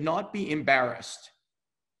should not be embarrassed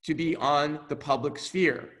to be on the public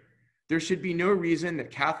sphere. There should be no reason that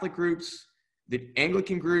Catholic groups, that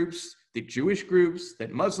Anglican groups, that Jewish groups,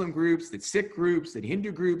 that Muslim groups, that Sikh groups, that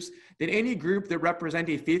Hindu groups, that any group that represent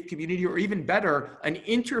a faith community, or even better, an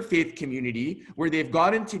interfaith community where they've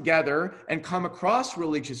gotten together and come across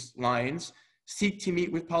religious lines, seek to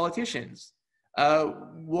meet with politicians.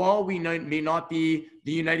 While we may not be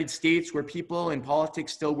the United States where people in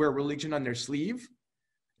politics still wear religion on their sleeve,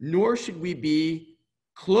 nor should we be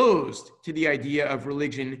closed to the idea of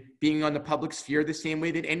religion being on the public sphere the same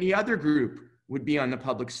way that any other group would be on the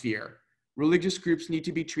public sphere. Religious groups need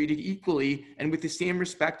to be treated equally and with the same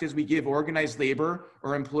respect as we give organized labor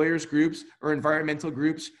or employers groups or environmental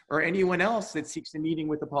groups or anyone else that seeks a meeting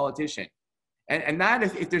with a politician. And that,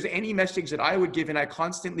 if there's any message that I would give, and I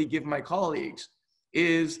constantly give my colleagues,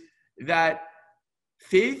 is that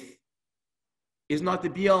faith is not the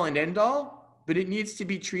be all and end all, but it needs to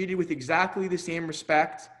be treated with exactly the same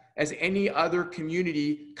respect as any other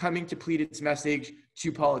community coming to plead its message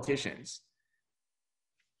to politicians.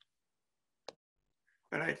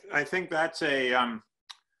 And I think that's a,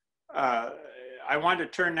 I want to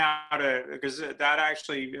turn now to, because that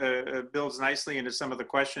actually builds nicely into some of the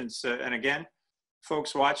questions. And again,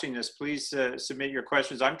 folks watching this, please submit your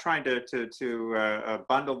questions. I'm trying to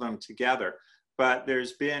bundle them together, but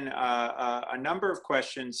there's been a number of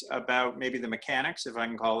questions about maybe the mechanics, if I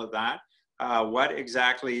can call it that. What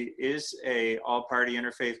exactly is a all-party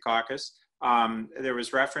interfaith caucus? There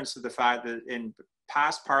was reference to the fact that in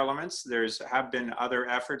past parliaments, have been other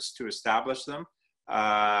efforts to establish them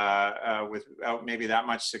without maybe that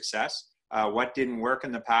much success. What didn't work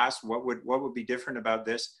in the past? What would be different about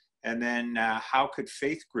this? And then how could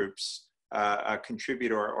faith groups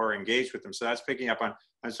contribute or engage with them? So that's picking up on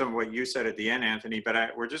some of what you said at the end, Anthony,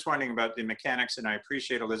 but we're just wondering about the mechanics, and I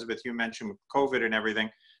appreciate, Elizabeth, you mentioned COVID and everything,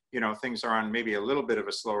 you know, things are on maybe a little bit of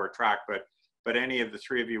a slower track, but any of the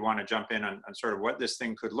three of you want to jump in on sort of what this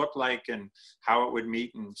thing could look like and how it would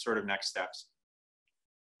meet and sort of next steps?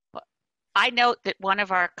 I note that one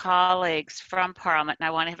of our colleagues from Parliament, and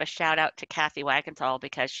I want to have a shout out to Kathy Wagenthal,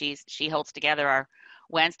 because she holds together our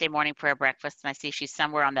Wednesday morning prayer breakfast, and I see she's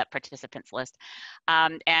somewhere on that participants list.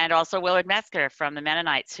 And also Willard Metzger from the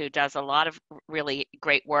Mennonites, who does a lot of really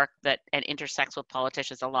great work and intersects with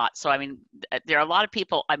politicians a lot. So, I mean, there are a lot of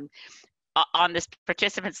people on this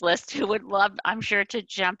participants list who would love, I'm sure, to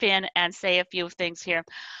jump in and say a few things here.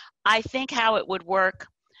 I think how it would work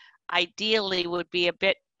ideally would be a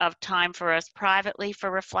bit of time for us privately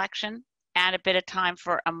for reflection and a bit of time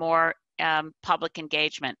for a more public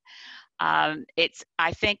engagement.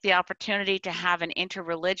 I think the opportunity to have an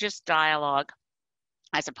interreligious dialogue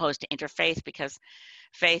as opposed to interfaith, because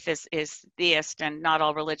faith is theist and not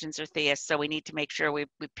all religions are theist. So we need to make sure we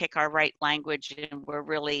pick our right language and we're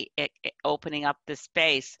really opening up the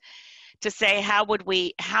space to say,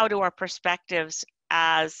 how do our perspectives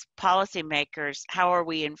as policymakers, how are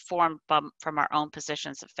we informed from our own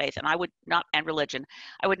positions of faith? And religion.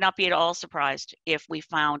 I would not be at all surprised if we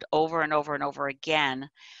found over and over and over again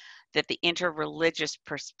that the interreligious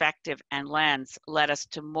perspective and lens led us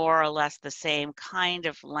to more or less the same kind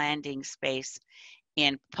of landing space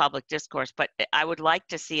in public discourse. But I would like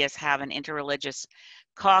to see us have an interreligious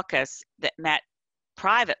caucus that met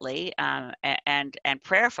privately and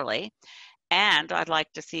prayerfully. And I'd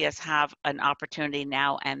like to see us have an opportunity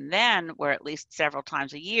now and then where at least several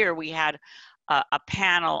times a year we had a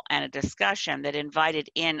panel and a discussion that invited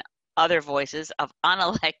in other voices of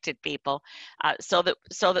unelected people, so that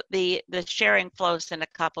the sharing flows in a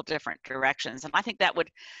couple different directions. And I think that would,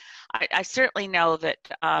 I certainly know that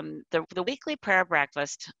the weekly prayer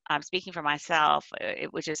breakfast, speaking for myself,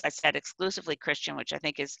 which is, I said, exclusively Christian, which I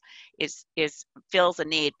think is fills a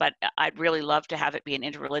need, but I'd really love to have it be an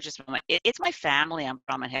interreligious moment. It's my family on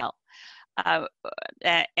Drummond Hill.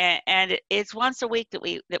 And it's once a week that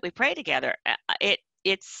we pray together.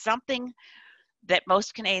 It's something that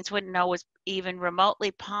most Canadians wouldn't know was even remotely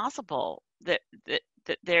possible, that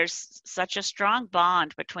there's such a strong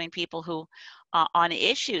bond between people who on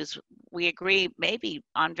issues we agree maybe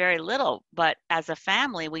on very little, but as a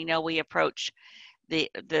family we know we approach the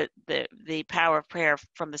power of prayer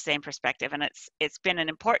from the same perspective. And it's been an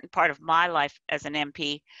important part of my life as an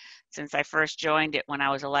MP since I first joined it when I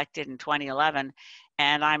was elected in 2011.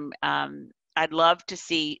 And I'd love to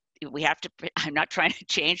see we have to, I'm not trying to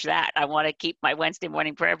change that. I want to keep my Wednesday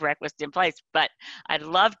morning prayer breakfast in place, but I'd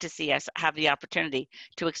love to see us have the opportunity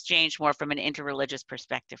to exchange more from an interreligious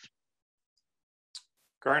perspective.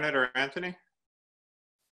 Garnett or Anthony?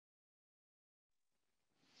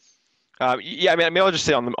 Yeah, I mean, I'll just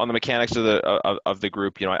say on the mechanics of the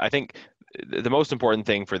group. I think the most important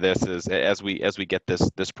thing for this is as we get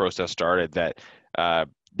this process started, that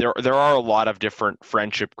there are a lot of different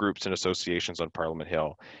friendship groups and associations on Parliament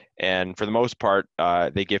Hill, and for the most part,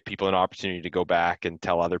 they give people an opportunity to go back and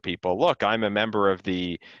tell other people, look, I'm a member of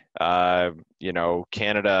the Canada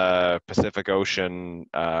Pacific Ocean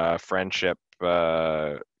Friendship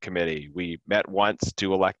Committee. We met once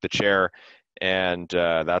to elect the chair, and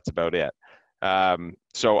that's about it.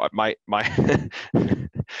 So my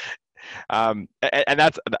and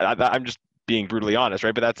that's I'm just being brutally honest,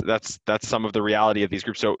 right? But that's some of the reality of these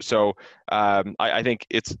groups. So I think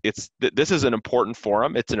this is an important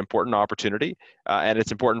forum. It's an important opportunity, and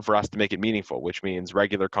it's important for us to make it meaningful, which means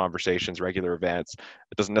regular conversations, regular events.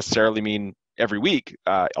 It doesn't necessarily mean every week,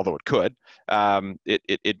 although it could.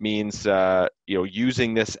 It means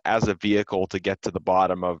using this as a vehicle to get to the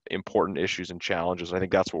bottom of important issues and challenges. I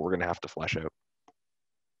think that's what we're going to have to flesh out.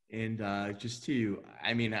 And just to,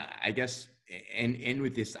 I mean, I guess, and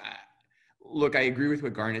with this, look, I agree with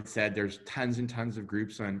what Garnett said. There's tons and tons of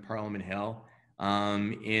groups on Parliament Hill.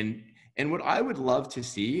 And what I would love to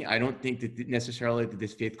see, I don't think that necessarily that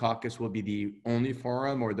this Faith Caucus will be the only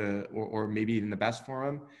forum or maybe even the best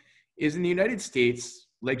forum, is in the United States,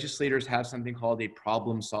 legislators have something called a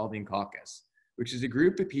problem-solving caucus, which is a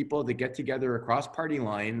group of people that get together across party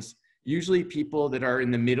lines, usually people that are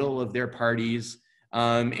in the middle of their parties,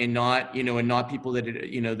 and not people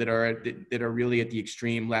that are really at the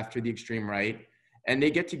extreme left or the extreme right. And they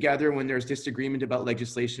get together when there's disagreement about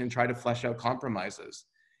legislation and try to flesh out compromises.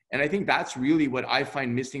 And I think that's really what I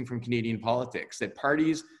find missing from Canadian politics, that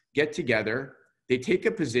parties get together, they take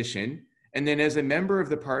a position, and then as a member of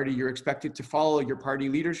the party, you're expected to follow your party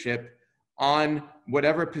leadership on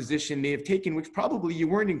whatever position they have taken, which probably you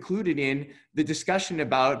weren't included in the discussion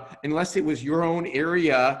about unless it was your own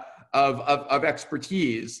area of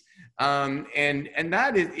expertise. And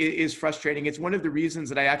that is frustrating. It's one of the reasons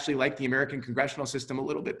that I actually like the American congressional system a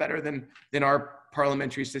little bit better than our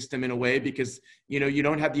parliamentary system in a way, because you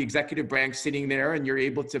don't have the executive branch sitting there and you're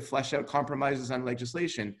able to flesh out compromises on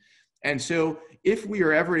legislation. And so if we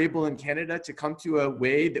are ever able in Canada to come to a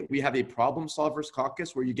way that we have a problem solvers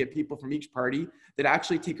caucus where you get people from each party that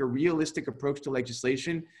actually take a realistic approach to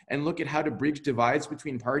legislation and look at how to bridge divides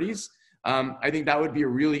between parties, I think that would be a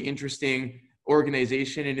really interesting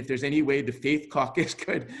organization. And if there's any way the Faith Caucus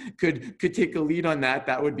could take a lead on that,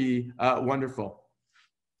 that would be wonderful.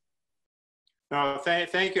 No,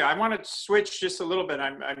 thank you. I want to switch just a little bit.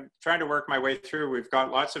 I'm trying to work my way through. We've got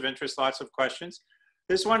lots of interest, lots of questions.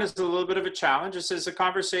 This one is a little bit of a challenge. It says the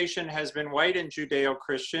conversation has been white and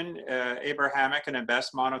Judeo-Christian, Abrahamic, and at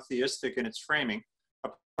best monotheistic in its framing,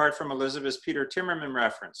 apart from Elizabeth's Peter Timmerman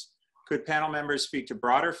reference. Could panel members speak to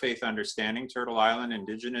broader faith understanding, Turtle Island,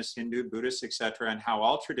 Indigenous, Hindu, Buddhist, etc., and how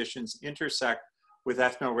all traditions intersect with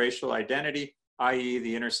ethno-racial identity, i.e.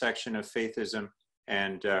 the intersection of faithism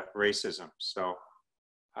and racism? So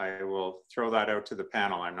I will throw that out to the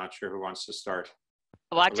panel. I'm not sure who wants to start.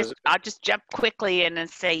 Well, I'll just jump quickly in and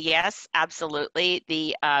say yes, absolutely.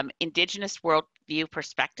 The Indigenous worldview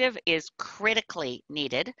perspective is critically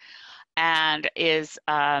needed, and is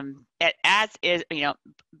as is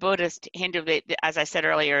Buddhist, Hindu. As I said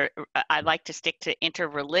earlier, I like to stick to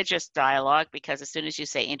interreligious dialogue, because as soon as you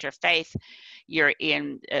say interfaith, you're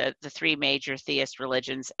in the three major theist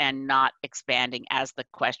religions and not expanding, as the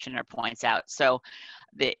questioner points out. So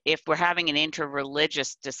if we're having an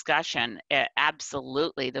interreligious discussion,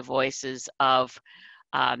 absolutely the voices of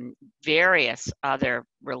various other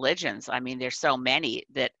religions. I mean, there's so many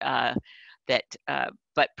that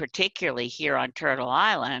but particularly here on Turtle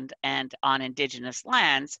Island and on Indigenous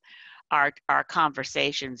lands, our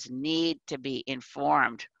conversations need to be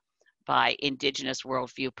informed by Indigenous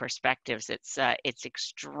worldview perspectives. It's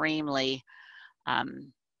extremely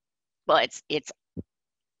it's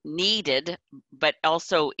needed, but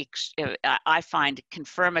also I find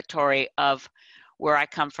confirmatory of where I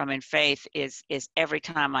come from in faith is every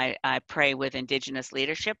time I pray with Indigenous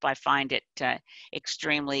leadership, I find it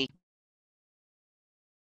extremely.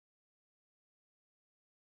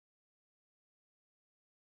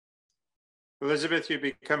 Elizabeth, you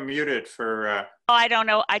become muted for... Oh, I don't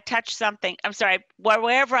know. I touched something. I'm sorry.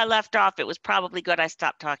 Wherever I left off, it was probably good I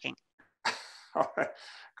stopped talking.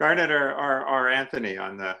 Garnett or Anthony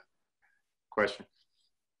on the question.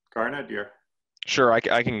 Garnett, you're... Sure, I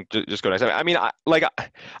can just go next. I mean, I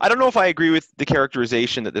don't know if I agree with the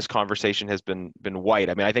characterization that this conversation has been white.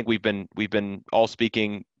 I mean, I think we've been all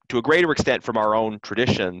speaking to a greater extent from our own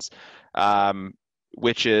traditions,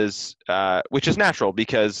 which is natural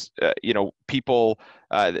because people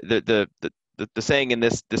the saying in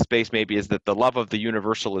this space maybe is that the love of the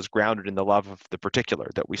universal is grounded in the love of the particular,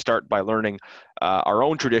 that we start by learning our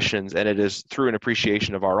own traditions, and it is through an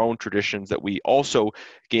appreciation of our own traditions that we also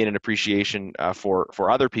gain an appreciation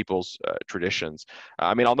for other people's traditions.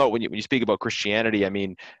 I mean, I'll note when you speak about Christianity, I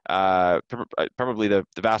mean, probably the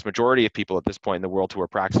vast majority of people at this point in the world who are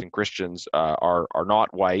practicing Christians are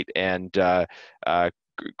not white, and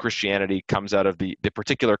Christianity comes out of the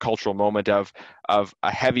particular cultural moment of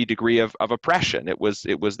a heavy degree of oppression. It was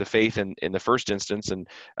the faith in the first instance, and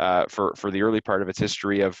for the early part of its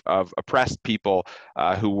history of oppressed people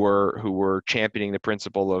who were championing the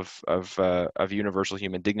principle of universal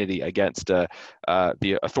human dignity against the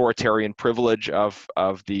authoritarian privilege of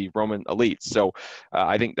the Roman elites. So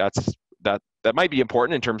I think that might be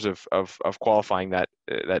important in terms of qualifying that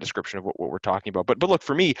description of what we're talking about. But look,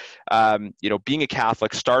 for me, being a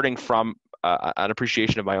Catholic, starting from an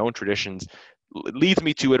appreciation of my own traditions, leads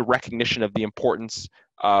me to a recognition of the importance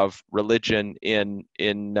of religion in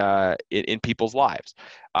people's lives,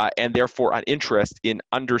 and therefore an interest in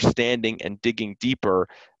understanding and digging deeper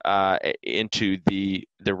into the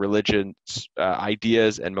religion's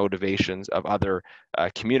ideas and motivations of other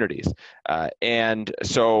communities. And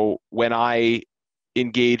so when I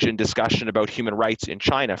engage in discussion about human rights in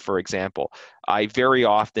China, for example, I very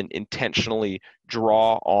often intentionally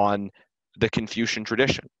draw on the Confucian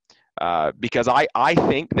tradition. Because I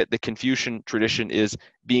think that the Confucian tradition is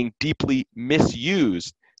being deeply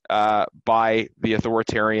misused by the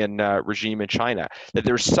authoritarian regime in China. That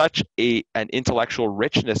there's such an intellectual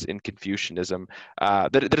richness in Confucianism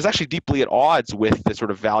that is actually deeply at odds with the sort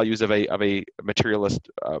of values of a materialist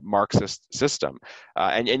Marxist system.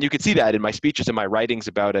 And you can see that in my speeches and my writings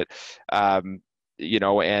about it. And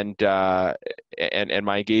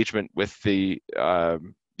my engagement with the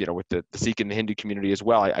with the Sikh and the Hindu community as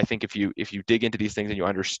well. I think if you dig into these things and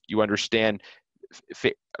you understand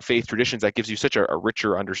faith traditions, that gives you such a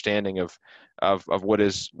richer understanding of what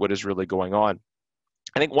is really going on.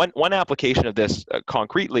 I think one application of this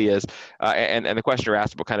concretely is, and the questioner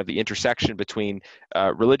asked about kind of the intersection between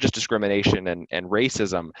religious discrimination and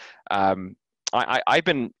racism. I've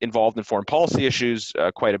been involved in foreign policy issues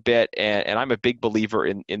quite a bit, and I'm a big believer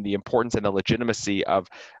in the importance and the legitimacy of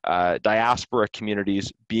diaspora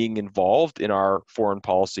communities being involved in our foreign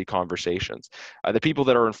policy conversations. The people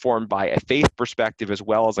that are informed by a faith perspective as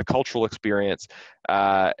well as a cultural experience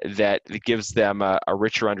that gives them a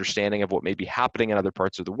richer understanding of what may be happening in other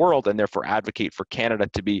parts of the world, and therefore advocate for Canada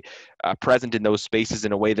to be present in those spaces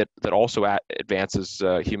in a way that also advances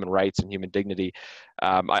human rights and human dignity.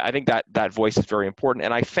 I think that voice is very important.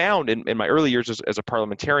 And I found in my early years as a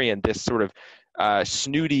parliamentarian, this sort of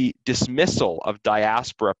snooty dismissal of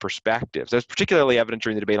diaspora perspectives. That was particularly evident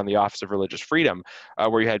during the debate on the Office of Religious Freedom,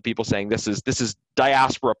 where you had people saying this is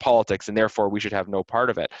diaspora politics and therefore we should have no part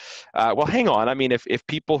of it. Well, hang on. I mean, if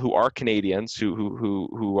people who are Canadians,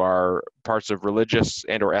 who are parts of religious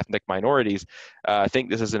and or ethnic minorities, think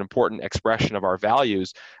this is an important expression of our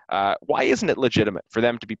values, why isn't it legitimate for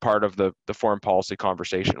them to be part of the foreign policy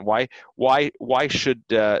conversation? Why should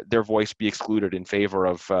their voice be excluded in favor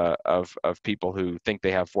of people who think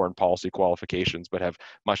they have foreign policy qualifications but have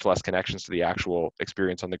much less connections to the actual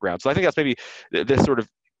experience on the ground? So I think that's maybe this sort of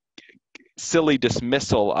silly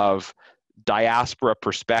dismissal of diaspora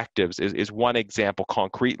perspectives is one example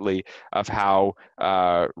concretely of how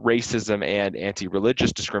racism and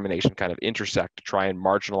anti-religious discrimination kind of intersect to try and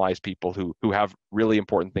marginalize people who have really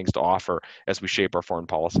important things to offer as we shape our foreign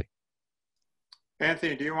policy.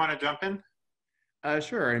 Anthony, do you want to jump in?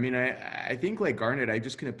 Sure. I mean, I think like Garnett, I'm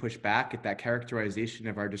just going to push back at that characterization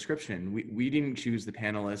of our description. We didn't choose the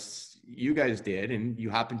panelists. You guys did, and you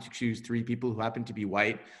happened to choose three people who happen to be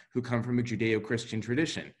white, who come from a Judeo-Christian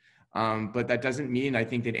tradition. But that doesn't mean, I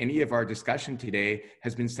think, that any of our discussion today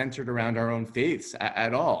has been centered around our own faiths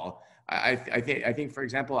at all. I think, for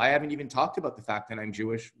example, I haven't even talked about the fact that I'm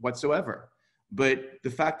Jewish whatsoever. But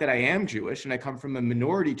the fact that I am Jewish and I come from a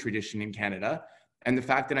minority tradition in Canada, and the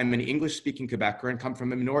fact that I'm an English-speaking Quebecer and come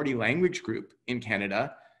from a minority language group in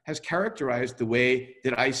Canada has characterized the way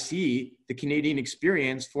that I see the Canadian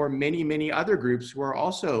experience for many, many other groups who are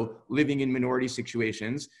also living in minority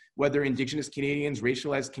situations, whether Indigenous Canadians,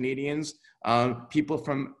 racialized Canadians, people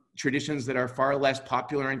from traditions that are far less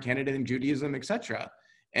popular in Canada than Judaism, etc.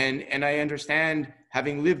 And I understand,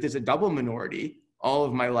 having lived as a double minority all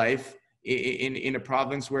of my life in a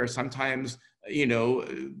province where sometimes, you know,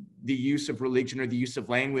 the use of religion or the use of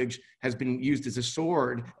language has been used as a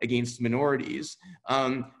sword against minorities,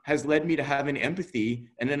 has led me to have an empathy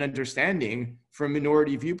and an understanding for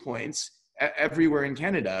minority viewpoints everywhere in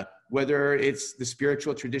Canada, whether it's the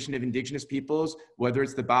spiritual tradition of Indigenous peoples, whether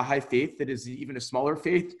it's the Bahá'í faith that is even a smaller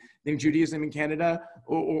faith than Judaism in Canada,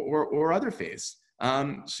 or other faiths.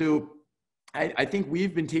 So I think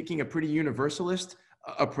we've been taking a pretty universalist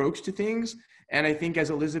approach to things. And I think, as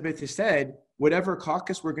Elizabeth has said, whatever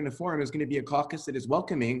caucus we're going to form is going to be a caucus that is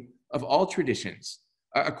welcoming of all traditions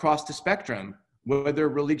across the spectrum, whether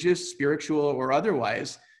religious, spiritual, or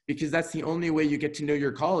otherwise, because that's the only way you get to know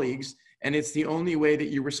your colleagues. And it's the only way that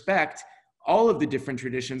you respect all of the different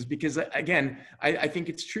traditions, because again, I think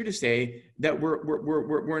it's true to say that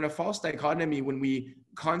we're in a false dichotomy when we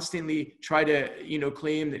constantly try to, you know,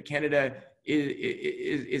 claim that Canada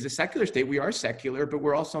is a secular state. We are secular, but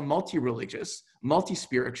we're also multi-religious,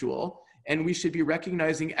 multi-spiritual, and we should be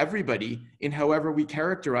recognizing everybody in however we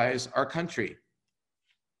characterize our country.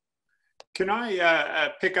 Can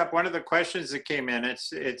I pick up one of the questions that came in?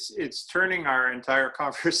 It's turning our entire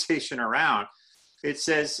conversation around. It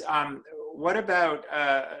says, what about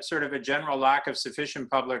sort of a general lack of sufficient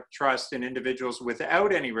public trust in individuals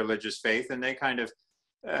without any religious faith? And they kind of,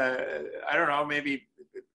 I don't know, maybe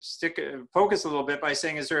focus a little bit by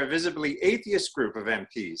saying, is there a visibly atheist group of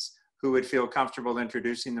MPs who would feel comfortable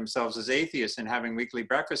introducing themselves as atheists and having weekly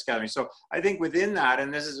breakfast gatherings? So I think within that,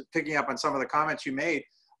 and this is picking up on some of the comments you made,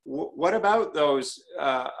 what about those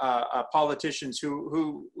politicians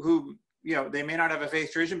who you know, they may not have a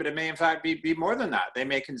faith tradition, but it may in fact be more than that. They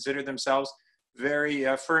may consider themselves very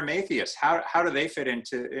firm atheists. How do they fit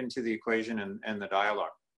into the equation and the dialogue?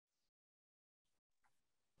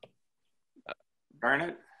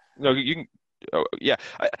 Garnett? No, you can. Oh, yeah,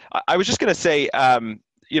 I was just going to say,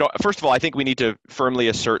 you know, first of all, I think we need to firmly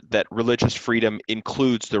assert that religious freedom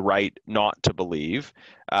includes the right not to believe,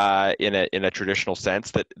 in a traditional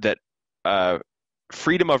sense. That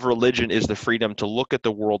freedom of religion is the freedom to look at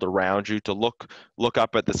the world around you, to look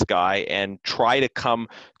up at the sky, and try to come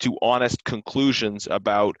to honest conclusions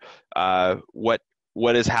about what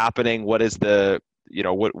is happening, what is the, you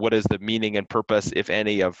know, what is the meaning and purpose, if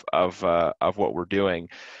any, of what we're doing.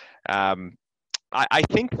 I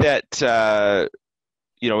think that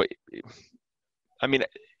you know, I mean,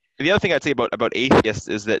 the other thing I'd say about atheists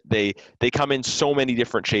is that they come in so many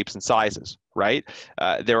different shapes and sizes, right?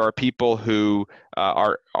 There are people who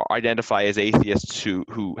identify as atheists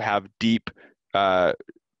who have deep,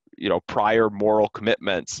 you know, prior moral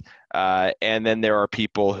commitments, and then there are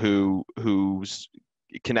people who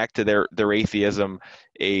connect to their atheism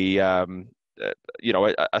you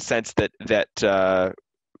know, a sense that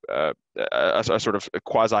a sort of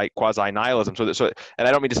quasi nihilism. So, and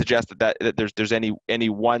I don't mean to suggest that there's any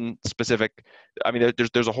one specific. I mean,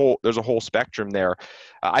 there's a whole spectrum there.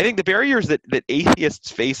 I think the barriers that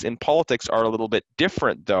atheists face in politics are a little bit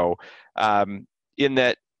different, though, in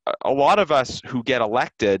that a lot of us who get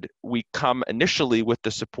elected, we come initially with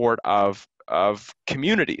the support of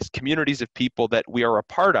communities of people that we are a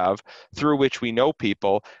part of, through which we know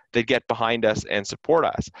people that get behind us and support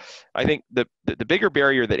us. I think the bigger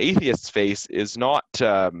barrier that atheists face is not,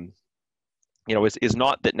 you know, is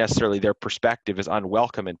not that necessarily their perspective is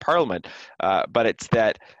unwelcome in Parliament, but it's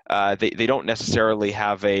that they don't necessarily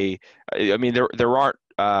have I mean, there aren't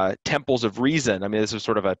temples of reason. I mean, this was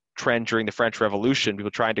sort of a trend during the French Revolution,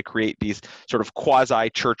 people trying to create these sort of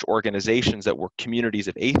quasi-church organizations that were communities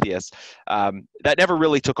of atheists. That never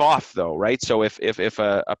really took off, though, right? So if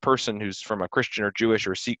a person who's from a Christian or Jewish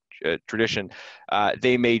or Sikh tradition,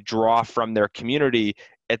 they may draw from their community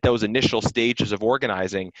at those initial stages of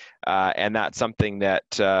organizing, and that's something that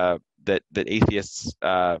atheists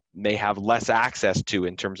may have less access to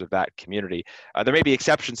in terms of that community. There may be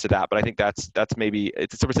exceptions to that, but I think that's maybe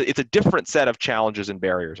it's a different set of challenges and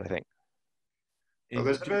barriers, I think.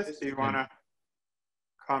 Elizabeth, do you want to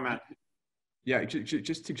comment? Yeah,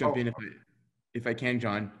 just to jump in, if I can,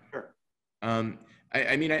 John. Sure.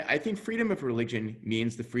 I mean, I think freedom of religion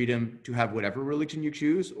means the freedom to have whatever religion you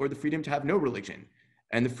choose, or the freedom to have no religion,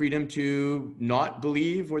 and the freedom to not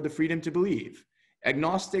believe, or the freedom to believe.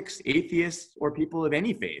 Agnostics, atheists, or people of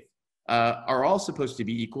any faith are all supposed to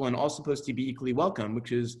be equal and all supposed to be equally welcome,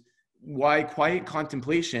 which is why quiet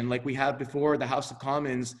contemplation, like we have before the House of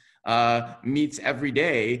Commons meets every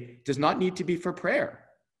day, does not need to be for prayer.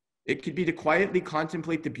 It could be to quietly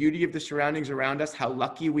contemplate the beauty of the surroundings around us, how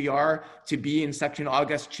lucky we are to be in such an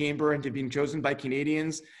august chamber and to be chosen by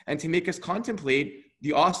Canadians, and to make us contemplate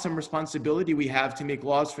the awesome responsibility we have to make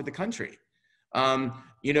laws for the country.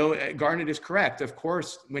 You know, Garnett is correct. Of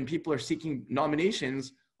course, when people are seeking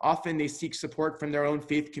nominations, often they seek support from their own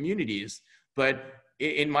faith communities. But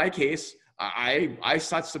in my case, I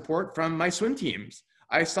sought support from my swim teams.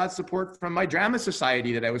 I sought support from my drama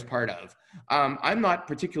society that I was part of. I'm not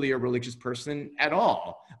particularly a religious person at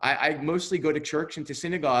all. I mostly go to church and to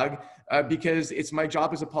synagogue because it's my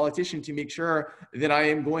job as a politician to make sure that I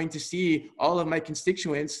am going to see all of my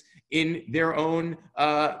constituents in their own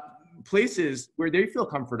places where they feel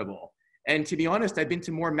comfortable. And to be honest, I've been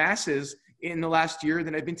to more masses in the last year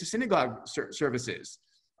than I've been to synagogue services.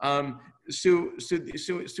 So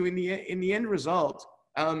in the end result,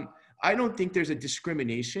 I don't think there's a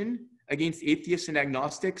discrimination against atheists and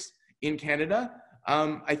agnostics in Canada.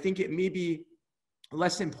 I think it may be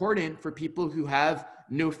less important for people who have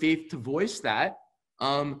no faith to voice that.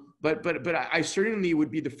 But I certainly would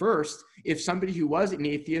be the first if somebody who was an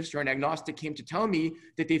atheist or an agnostic came to tell me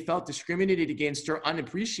that they felt discriminated against or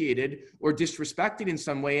unappreciated or disrespected in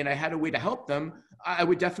some way, and I had a way to help them. I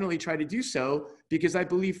would definitely try to do so, because I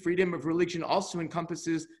believe freedom of religion also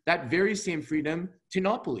encompasses that very same freedom to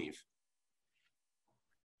not believe.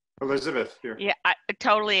 Elizabeth, here. Yeah, I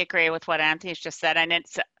totally agree with what Anthony's just said. And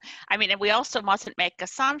it's, I mean, we also mustn't make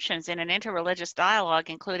assumptions in an interreligious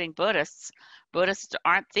dialogue, including Buddhists. Buddhists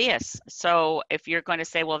aren't theists. So if you're going to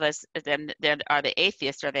say, well, then are they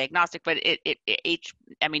atheists or they agnostic? But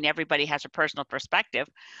I mean, everybody has a personal perspective.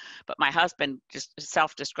 But my husband just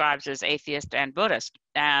self-describes as atheist and Buddhist.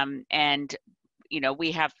 And, you know,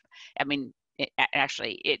 we have, I mean,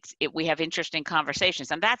 we have interesting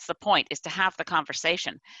conversations, and that's the point, is to have the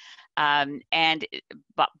conversation. But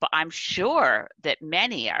I'm sure that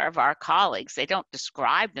many of our colleagues, they don't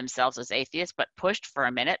describe themselves as atheists, but pushed for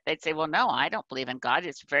a minute, they'd say, well, no, I don't believe in God.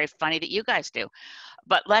 It's very funny that you guys do,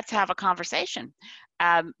 but let's have a conversation.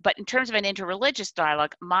 But in terms of an interreligious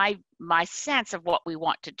dialogue, my sense of what we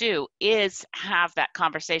want to do is have that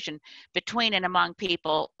conversation between and among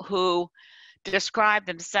people who describe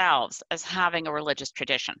themselves as having a religious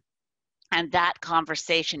tradition. And that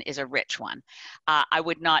conversation is a rich one. I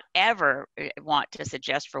would not ever want to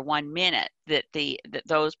suggest for 1 minute that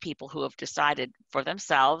those people who have decided for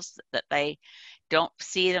themselves that they don't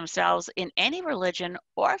see themselves in any religion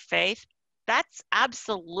or faith, that's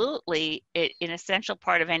absolutely an essential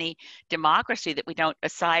part of any democracy, that we don't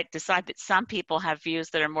decide that some people have views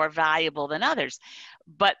that are more valuable than others.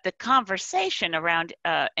 But the conversation around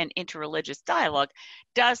an interreligious dialogue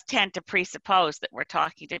does tend to presuppose that we're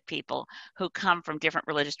talking to people who come from different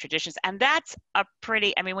religious traditions. And that's a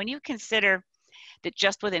pretty, I mean, when you consider that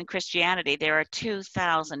just within Christianity, there are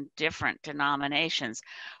 2,000 different denominations.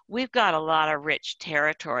 We've got a lot of rich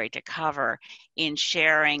territory to cover in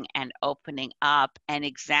sharing and opening up and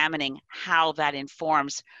examining how that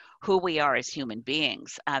informs who we are as human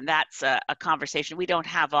beings. That's a conversation we don't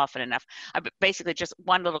have often enough. Basically, just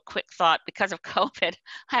one little quick thought: because of COVID,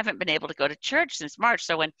 I haven't been able to go to church since March.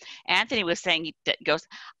 So when Anthony was saying,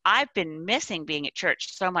 I've been missing being at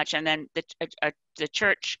church so much. And then the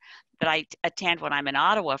church that I attend when I'm in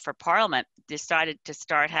Ottawa for Parliament decided to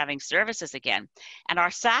start having services again. And our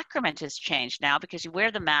sacrament has changed now, because you wear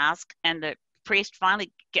the mask and the priest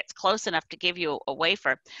finally gets close enough to give you a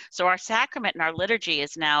wafer. So our sacrament and our liturgy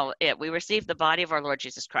is now we receive the body of our Lord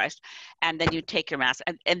Jesus Christ, and then you take your mask.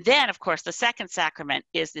 And then, of course, the second sacrament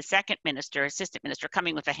is the second minister, assistant minister,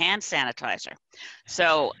 coming with a hand sanitizer.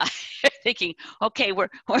 So I'm thinking, okay, we're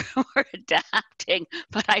adapting,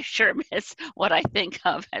 but I sure miss what I think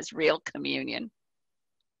of as real communion.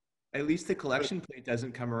 At least the collection plate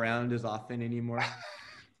doesn't come around as often anymore.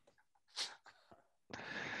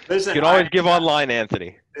 Listen, you can always give online,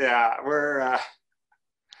 Anthony. Yeah,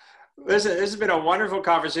 listen, this has been a wonderful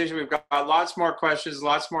conversation. We've got lots more questions,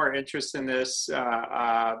 lots more interest in this,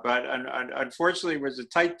 but unfortunately, it was a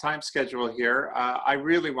tight time schedule here. I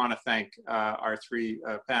really want to thank our three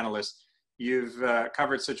panelists. You've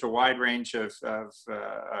covered such a wide range of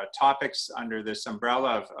topics under this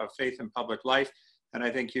umbrella of faith and public life, and I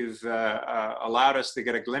think you've allowed us to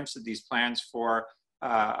get a glimpse of these plans for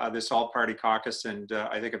this All-Party Caucus, and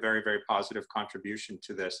I think a very, very positive contribution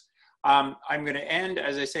to this. I'm going to end,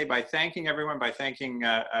 as I say, by thanking everyone, by thanking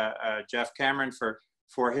Geoff Cameron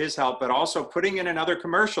for his help, but also putting in another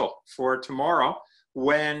commercial for tomorrow,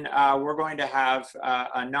 when we're going to have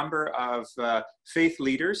a number of faith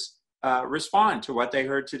leaders respond to what they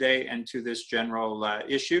heard today and to this general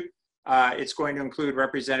issue. It's going to include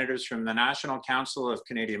representatives from the National Council of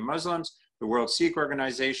Canadian Muslims, the World Sikh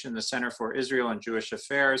Organization, the Center for Israel and Jewish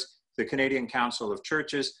Affairs, the Canadian Council of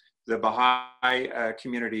Churches, the Bahá'í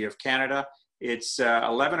Community of Canada, It's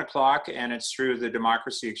 11 o'clock, and it's through the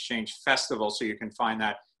Democracy Exchange Festival, so you can find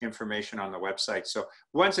that information on the website. So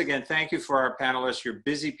once again, thank you for our panelists. You're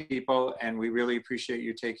busy people, and we really appreciate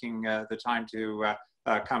you taking the time to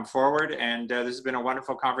come forward. And this has been a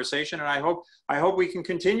wonderful conversation, and I hope we can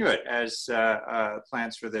continue it as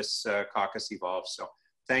plans for this caucus evolve. So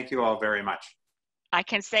thank you all very much. I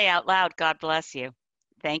can say out loud, God bless you.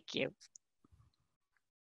 Thank you.